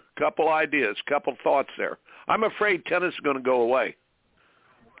Weber, couple ideas, couple thoughts there. I'm afraid tennis is going to go away.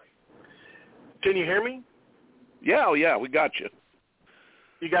 Can you hear me? Yeah, we got you.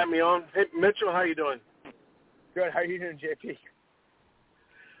 You got me on. Hey, Mitchell, how you doing? Good. How are you doing, JP?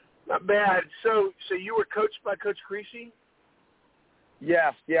 Not bad. So you were coached by Coach Kriese?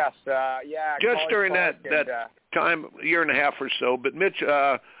 Yes. Yeah. Just during that time, a year and a half or so. But Mitch,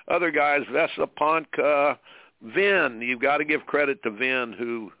 other guys, Vesa, Ponka, Vin, you've got to give credit to Vin,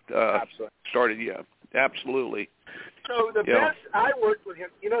 who started. Yeah, absolutely. So the best, I worked with him.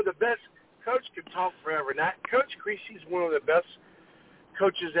 The best coach could talk forever. Now, Coach Kriese is one of the best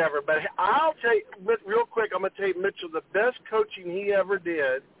coaches ever. But I'll tell you, real quick, I'm going to tell you, Mitchell, the best coaching he ever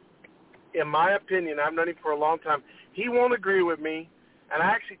did, in my opinion, I've known him for a long time. He won't agree with me, and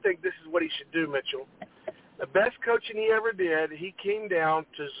I actually think this is what he should do, Mitchell. The best coaching he ever did, he came down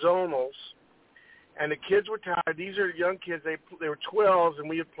to zonals, and the kids were tired. These are young kids. They were 12s, and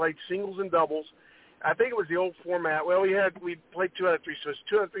we had played singles and doubles. I think it was the old format. Well, we played 2 out of 3, so it's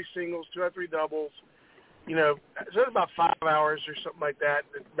 2 out of 3 singles, 2 out of 3 doubles. So it was about 5 hours or something like that.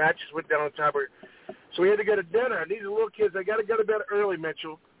 The matches went down on time. So we had to go to dinner. And these are little kids. They got to go to bed early,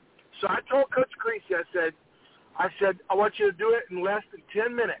 Mitchell. So I told Coach Kriese, I said, I want you to do it in less than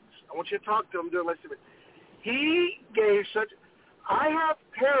 10 minutes. I want you to talk to them, do it in less than 10 minutes. He gave I have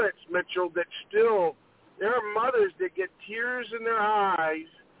parents, Mitchell, that still, there are mothers that get tears in their eyes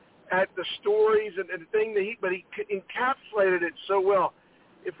at the stories and the thing that but he encapsulated it so well.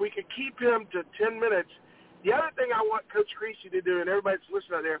 If we could keep him to 10 minutes. The other thing I want Coach Kriese to do, and everybody that's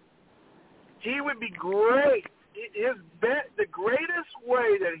listening out there, he would be great. The greatest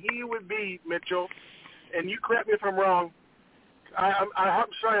way that he would be, Mitchell, and you correct me if I'm wrong, I'm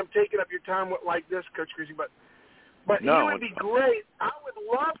sorry I'm taking up your time like this, Coach Kriese, but no, he would be great. I would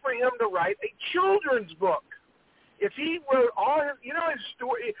love for him to write a children's book. If he wrote all his, his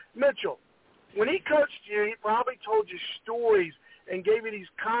story, Mitchell, when he coached you, he probably told you stories and gave you these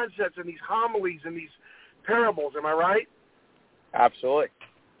concepts and these homilies and these parables. Am I right? Absolutely.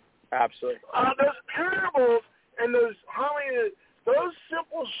 Those parables and those homilies, those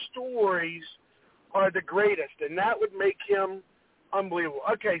simple stories are the greatest, and that would make him unbelievable.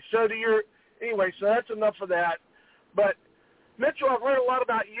 Okay, so so that's enough of that. But, Mitchell, I've heard a lot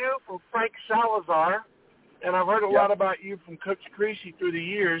about you from Frank Salazar, and I've heard a lot about you from Coach Kriese through the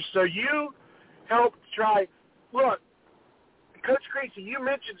years. So you helped look, Coach Kriese, you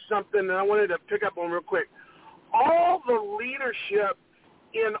mentioned something, and I wanted to pick up on real quick. All the leadership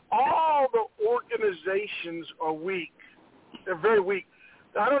in all the organizations are weak. They're very weak.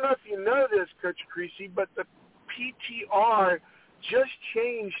 I don't know if you know this, Coach Kriese, but the PTR just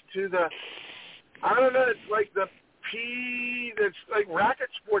changed to it's like the that's like racket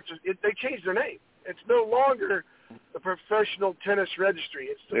sports. They changed their name. It's no longer the Professional Tennis Registry.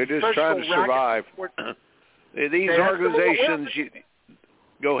 It's the They're just trying to survive. These organizations,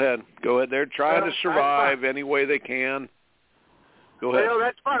 go ahead. They're trying to survive any way they can. Go ahead. Well,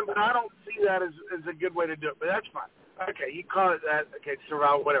 that's fine, but I don't see that as a good way to do it, but that's fine. Okay, you call it that. Okay,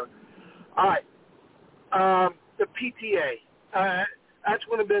 survival, whatever. All right. The PTA. That's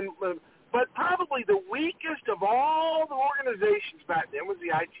going to have been, but probably the weakest of all the organizations back then was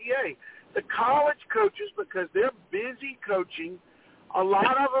the ITA. The college coaches, because they're busy coaching, a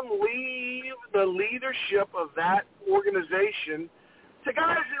lot of them leave the leadership of that organization to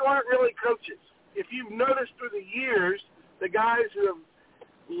guys who aren't really coaches. If you've noticed through the years, the guys who have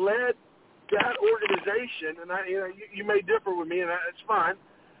led that organization, and you may differ with me, and that's fine,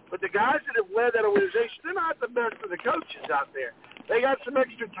 but the guys that have led that organization, they're not the best of the coaches out there. They got some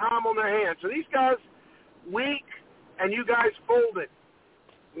extra time on their hands. So these guys, weak, and you guys folded.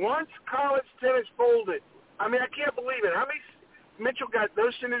 Once college tennis folded, I can't believe it. How many Mitchell got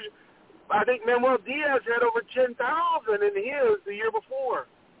those centers? I think Manuel Diaz had over 10,000 in his the year before.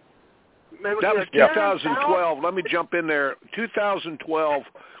 That was 2012. Let me jump in there. 2012,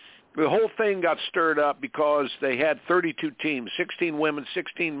 the whole thing got stirred up because they had 32 teams, 16 women,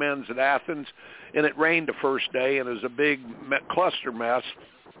 16 men's at Athens, and it rained the first day, and it was a big cluster mess.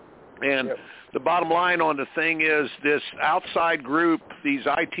 And the bottom line on the thing is this outside group, these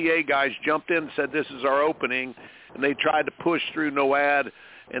ITA guys jumped in and said, this is our opening, and they tried to push through NOAD,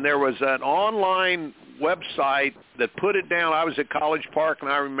 and there was an online website that put it down. I was at College Park,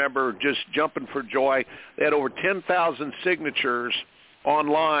 and I remember just jumping for joy. They had over 10,000 signatures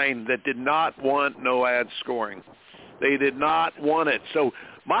online that did not want NOAD scoring. They did not want it. So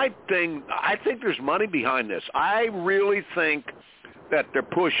my thing, I think there's money behind this. I really think that they're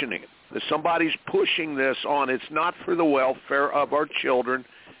pushing it, that somebody's pushing this on. It's not for the welfare of our children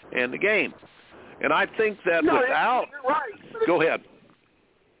and the game. And I think that you're right. Go ahead.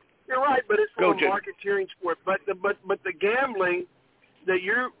 You're right, but it's a marketeering sport. But the gambling that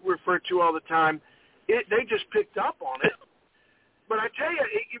you refer to all the time, they just picked up on it. But I tell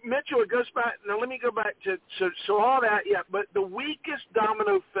you, Mitchell, it goes back. Now let me go back to so all that. Yeah, but the weakest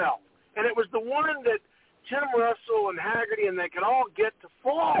domino fell, and it was the one that Tim Russell and Haggerty, and they could all get to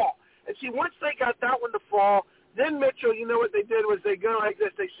fall. And see, once they got that one to fall, then Mitchell, you know what they did was they go like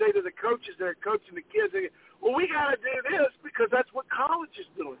this. They say to the coaches that are coaching the kids, they go, well, we got to do this because that's what college is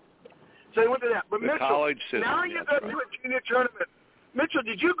doing. So they went to that. But Mitchell, now you go to a junior tournament. Mitchell,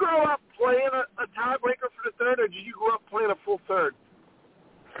 did you grow up playing a tiebreaker for the third, or did you grow up playing a full third?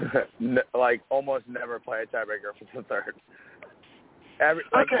 Like almost never play a tiebreaker for the third.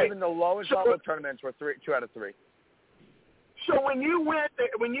 Even the lowest level tournaments were 2 out of 3. So when you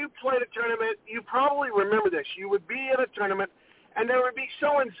played a tournament, you probably remember this. You would be in a tournament, and there would be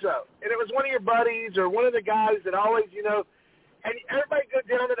so-and-so, and it was one of your buddies or one of the guys that always, and everybody go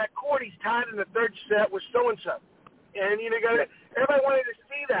down to that court. He's tied in the third set with so-and-so, and everybody wanted to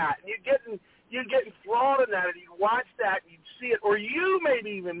see that, and you'd get enthralled in that, and you'd watch that, and you'd see it, or you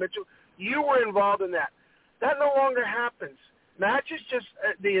maybe even, Mitchell, you were involved in that. That no longer happens. Matches just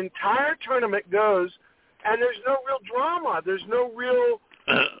the entire tournament goes. And there's no real drama. There's no real.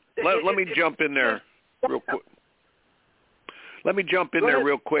 Let me jump in there real quick. Let me jump in there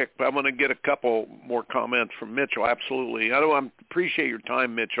real quick. I'm going to get a couple more comments from Mitchell. Absolutely. I appreciate your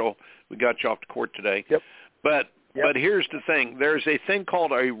time, Mitchell. We got you off the court today. Yep. But here's the thing. There's a thing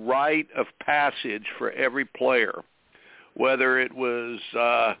called a rite of passage for every player, whether it was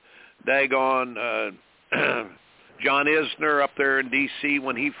John Isner up there in D.C.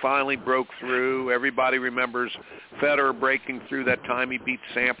 when he finally broke through. Everybody remembers Federer breaking through that time he beat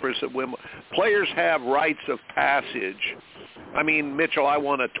Sampras at Wimbledon. Players have rites of passage. I mean, Mitchell, I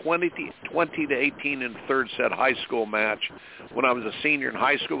won a 20-18 in third set high school match when I was a senior in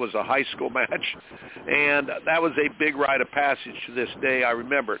high school. It was a high school match, and that was a big rite of passage to this day. I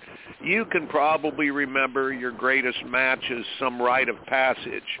remember it. You can probably remember your greatest match as some rite of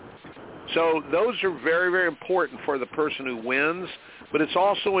passage. So those are very, very important for the person who wins, but it's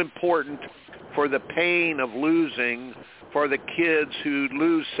also important for the pain of losing for the kids who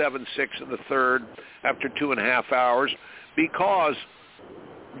lose 7-6 in the third after 2.5 hours, because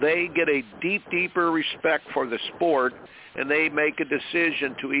they get a deeper respect for the sport, and they make a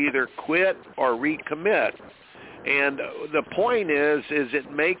decision to either quit or recommit. And the point is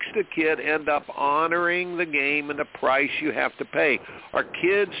it makes the kid end up honoring the game and the price you have to pay. Our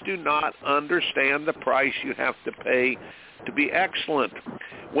kids do not understand the price you have to pay to be excellent.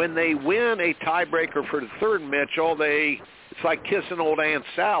 When they win a tiebreaker for the third, Mitchell, it's like kissing old Aunt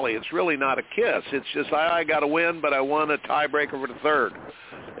Sally. It's really not a kiss. It's just, I got to win, but I won a tiebreaker for the third.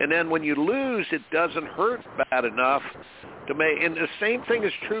 And then when you lose, it doesn't hurt bad enough to make. And the same thing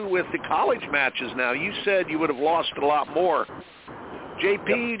is true with the college matches now. You said you would have lost a lot more.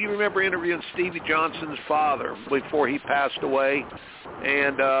 JP, do you remember interviewing Stevie Johnson's father before he passed away?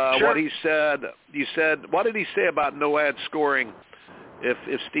 And sure. What he said, you said, what did he say about no ad scoring if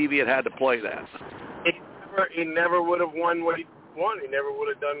Stevie had to play that? He never would have won what he won. He never would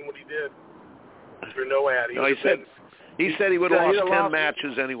have done what he did for no ad. He said he would have lost 10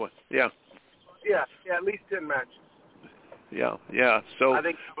 matches anyway. Yeah. Yeah, at least 10 matches. Yeah. So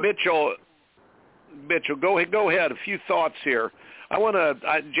Mitchell, go ahead. A few thoughts here.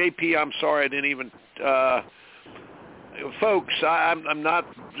 JP, I'm sorry I didn't even. Folks, I'm not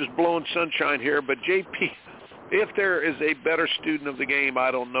just blowing sunshine here, but JP, if there is a better student of the game,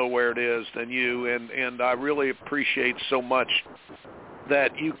 I don't know where it is than you, and I really appreciate so much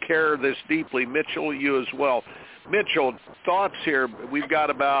that you care this deeply. Mitchell, you as well. Mitchell, thoughts here? We've got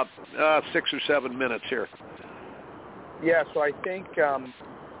about 6 or 7 minutes here. Yeah, so I think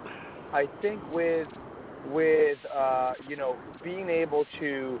with being able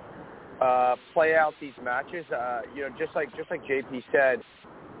to play out these matches, just like JP said,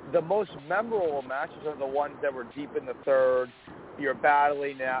 the most memorable matches are the ones that were deep in the third. You're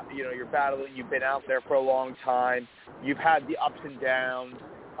battling now. You've been out there for a long time. You've had the ups and downs.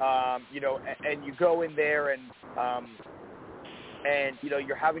 And you go in there and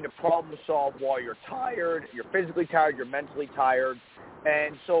you're having to problem solve while you're tired. You're physically tired. You're mentally tired.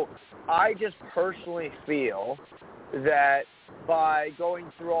 And so I just personally feel that by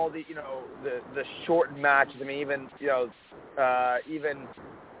going through all the shortened matches, I mean, even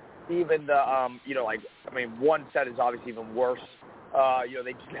one set is obviously even worse.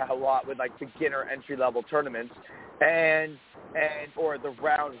 They just got a lot with like beginner entry level tournaments or the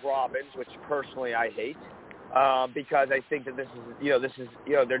round robins, which personally I hate, because I think that this is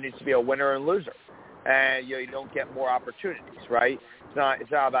there needs to be a winner and loser, and you don't get more opportunities, right?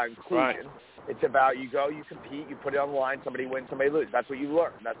 It's not about inclusion. Right. It's about you go, you compete, you put it on the line, somebody wins, somebody loses. That's what you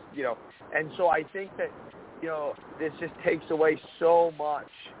learn. That's and so I think that this just takes away so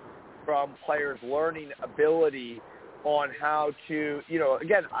much from players' learning ability on how to,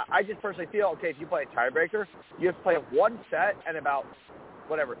 again, I just personally feel, okay, if you play a tiebreaker, you have to play one set and about,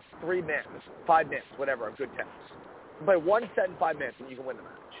 3 minutes, 5 minutes, whatever, a good tennis. You play one set in 5 minutes and you can win the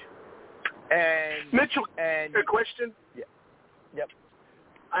match. And Mitchell, a question? Yeah. Yep.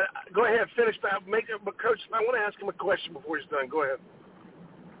 Go ahead, finish that. But Coach, I want to ask him a question before he's done. Go ahead.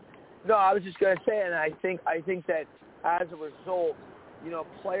 No, I was just going to say, and I think that as a result,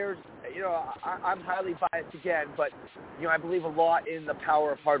 players, I'm highly biased again, but, I believe a lot in the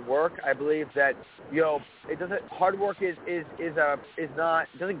power of hard work. I believe that, hard work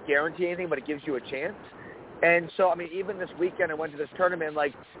doesn't guarantee anything, but it gives you a chance. And so, even this weekend I went to this tournament,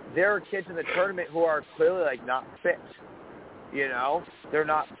 there are kids in the tournament who are clearly, not fit. They're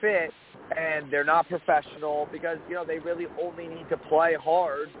not fit and they're not professional because, they really only need to play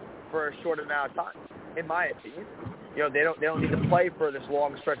hard for a short amount of time, in my opinion. They don't need to play for this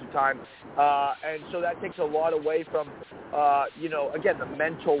long stretch of time. And so that takes a lot away from, again, the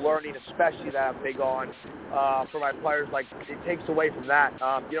mental learning, especially that I'm big on for my players. It takes away from that.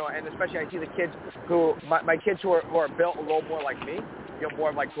 And especially I see the kids who, my kids who are built a little more like me, more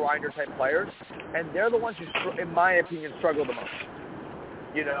of grinder-type players, and they're the ones who, in my opinion, struggle the most.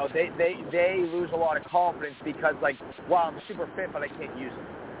 They lose a lot of confidence because, wow, I'm super fit, but I can't use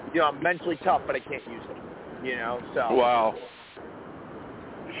it. I'm mentally tough, but I can't use it. So. Wow.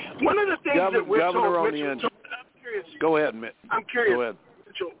 One of the things that we're Governor told, on Mitchell, the end. I'm curious. Go ahead, Mitt. I'm curious. Go ahead.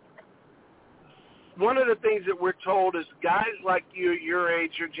 Mitchell. One of the things that we're told is guys like you, your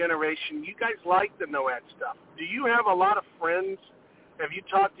age, your generation, you guys like the NOAD stuff. Do you have a lot of friends? Have you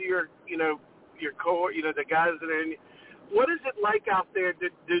talked to your cohort, the guys that are in? What is it like out there?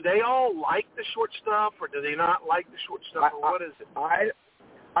 Do they all like the short stuff, or do they not like the short stuff, or what is it?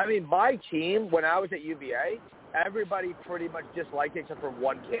 My team, when I was at UVA, everybody pretty much disliked it except for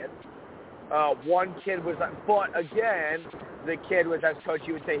one kid. One kid was, but again, the kid was, as coach,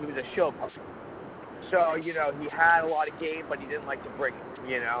 you would say, he was a show puppy. So, he had a lot of game, but he didn't like to bring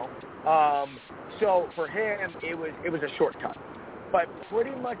it, So for him, it was a shortcut. But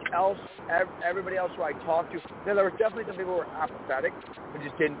pretty much everybody else who I talked to, there were definitely some people who were apathetic, who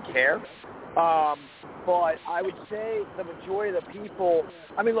just didn't care. But I would say the majority of the people,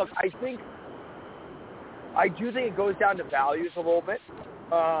 look, I do think it goes down to values a little bit.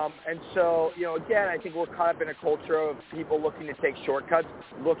 And so, again, I think we're caught up in a culture of people looking to take shortcuts,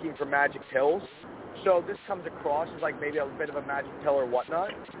 looking for magic pills. So this comes across as maybe a bit of a magic pill or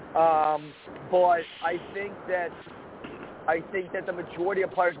whatnot. But I think that the majority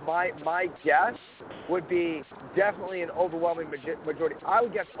of players, my guess would be definitely an overwhelming majority. I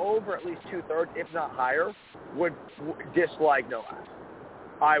would guess over at least 2/3, if not higher, would dislike NOAD.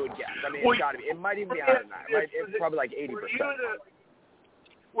 I would guess. It's got to be. It might even be higher than that, right? It's probably 80%.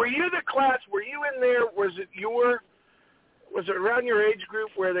 Were you the class? Were you in there? Was it around your age group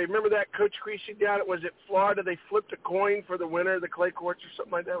where they remember that Coach Kriese down? Was it Florida? They flipped a coin for the winner of the clay courts or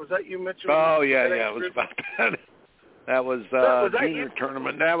something like that. Was that you, Mitchell? Oh yeah, it was about that. That was junior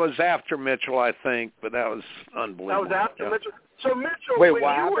tournament. That was after Mitchell, I think, but that was unbelievable. That was after Mitchell. So Mitchell, wait,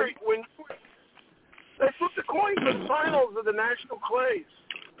 when they flipped a coin for the finals of the national clays,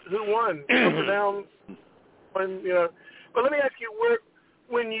 who won? Up or down? But let me ask you,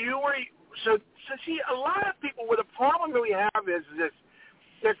 when you were so see, a lot of people, with the problem that we have is this: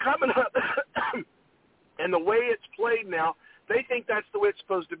 they're coming up, and the way it's played now, they think that's the way it's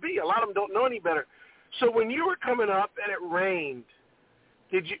supposed to be. A lot of them don't know any better. So when you were coming up and it rained,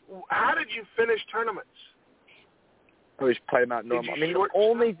 how did you finish tournaments? I always played them out normal.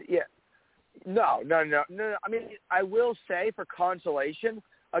 No. I will say for consolation,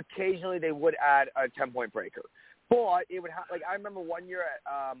 occasionally they would add a 10-point breaker. But it would I remember one year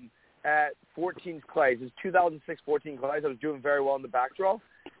at 14's Clays. It was 2006 14 Clays. I was doing very well in the back draw,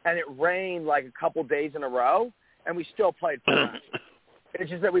 and it rained a couple days in a row, and we still played 4 matches. It's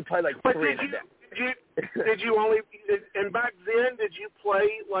just that we played 3 in a day. Did you only? And back then, did you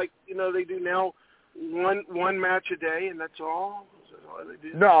play they do now, one match a day, and that's all? Is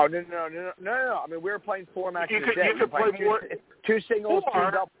that all they do? No. We were playing 4 matches a day. You could play two singles,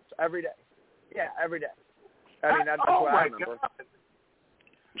 2 doubles every day. Yeah, every day. That's what I remember.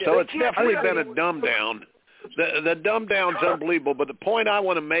 So it's definitely been a dumb down. The dumb down's unbelievable. But the point I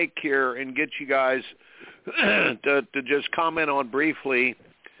want to make here and get you guys to just comment on briefly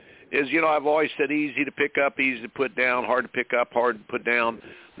is, I've always said easy to pick up, easy to put down, hard to pick up, hard to put down.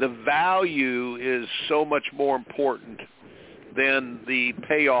 The value is so much more important than the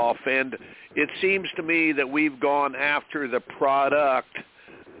payoff. And it seems to me that we've gone after the product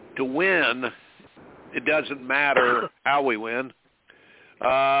to win. It doesn't matter how we win.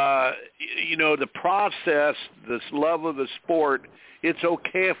 the process, this love of the sport, it's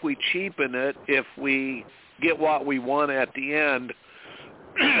okay if we cheapen it, if we get what we want at the end.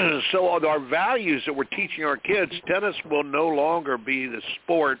 So our values that we're teaching our kids, tennis will no longer be the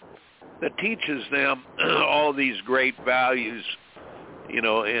sport that teaches them all these great values,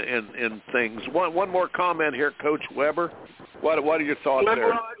 and things. One more comment here, Coach Weber. What are your thoughts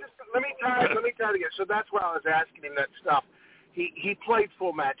there? Let me tie it again. So that's why I was asking him that stuff. He played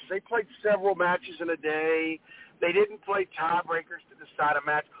full matches. They played several matches in a day. They didn't play tiebreakers to decide a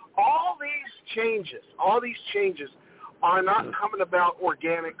match. All these changes are not coming about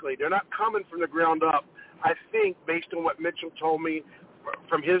organically. They're not coming from the ground up. I think, based on what Mitchell told me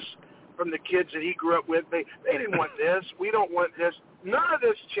from the kids that he grew up with, they didn't want this. We don't want this. None of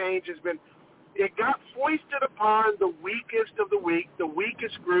this change has been. It got foisted upon the weakest of the weak. The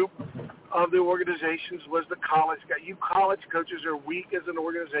weakest group of the organizations was the college guy. You college coaches are weak as an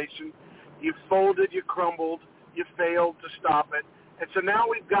organization. You folded, you crumbled, you failed to stop it. And so now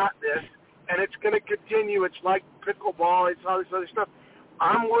we've got this, and it's going to continue. It's like pickleball. It's all this other stuff.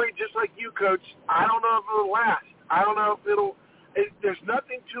 I'm worried just like you, Coach. I don't know if it'll last. I don't know if there's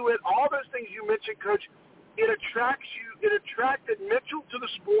nothing to it. All those things you mentioned, Coach, it attracts you. It attracted Mitchell to the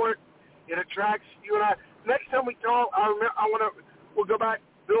sport. It attracts you and I. Next time we talk, we'll go back.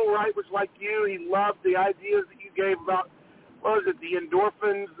 Bill Wright was like you. He loved the ideas that you gave about, what was it, the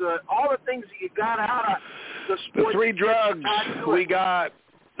endorphins, all the things that you got out of the sport. The three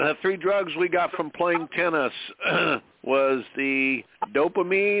drugs we got from playing tennis was the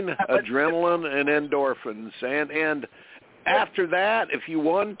dopamine, adrenaline, and endorphins. And after that, if you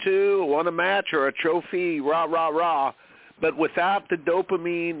won a match or a trophy, rah, rah, rah, but without the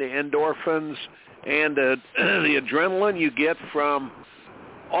dopamine, the endorphins, and the adrenaline you get from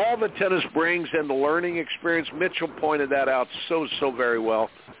all the tennis brings and the learning experience, Mitchell pointed that out so very well.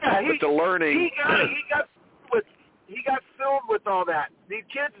 Yeah, but the learning, he got filled with all that. These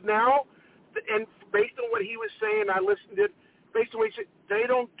kids now, and based on what he was saying, I listened to it. Based on what he said, they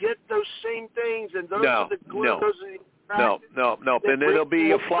don't get those same things, and those are the glue. No. And it'll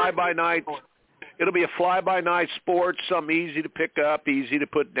be a fly-by-night. It'll be a fly-by-night sport, something easy to pick up, easy to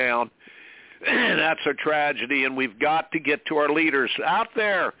put down. That's a tragedy, and we've got to get to our leaders out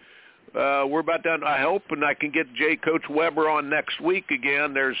there. We're about done, I hope, and I can get Coach Weber on next week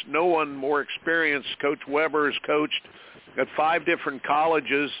again. There's no one more experienced. Coach Weber has coached at 5 different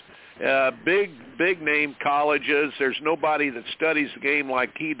colleges, big-name colleges. There's nobody that studies the game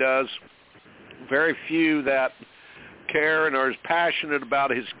like he does. Very few that care and are as passionate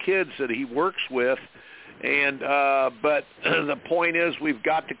about his kids that he works with. And but the point is, we've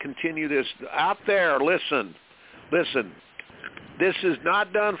got to continue this out there. Listen. This is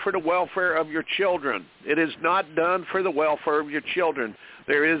not done for the welfare of your children. It is not done for the welfare of your children.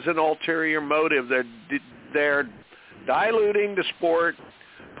 There is an ulterior motive. They're diluting the sport,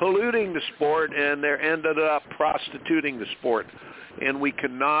 polluting the sport, and they're ended up prostituting the sport. And we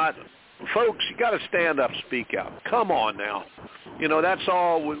cannot, folks, you got to stand up, speak out. Come on now. That's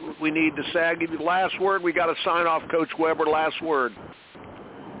all we need to say. I'll give you the last word. We got to sign off, Coach Weber. Last word.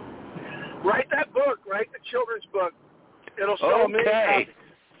 Write that book. Write the children's book. It'll sell many copies.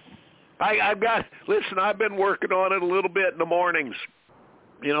 Listen, I've been working on it a little bit in the mornings.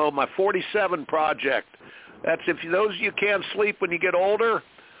 My 47 project. That's if those of you can't sleep when you get older,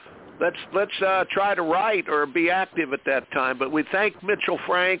 let's try to write or be active at that time. But we thank Mitchell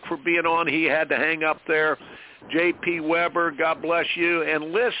Frank for being on. He had to hang up there. J.P. Weber, God bless you.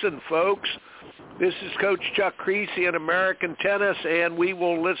 And listen, folks, this is Coach Chuck Kriese in American Tennis, and we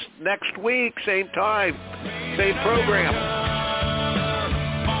will listen next week, same time, same program.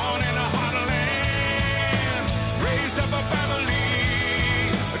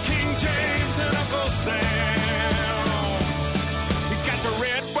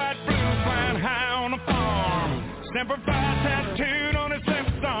 Tattooed on his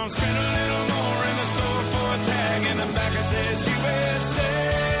left arm, spent a little more in the store for a tag, and the back it says USA.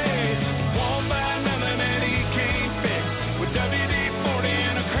 Won't buy nothing that he can't fix. With WD-40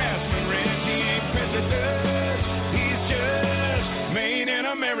 and a Craftsman wrench, he ain't prejudiced. He's just made in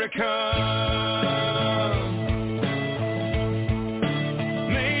America.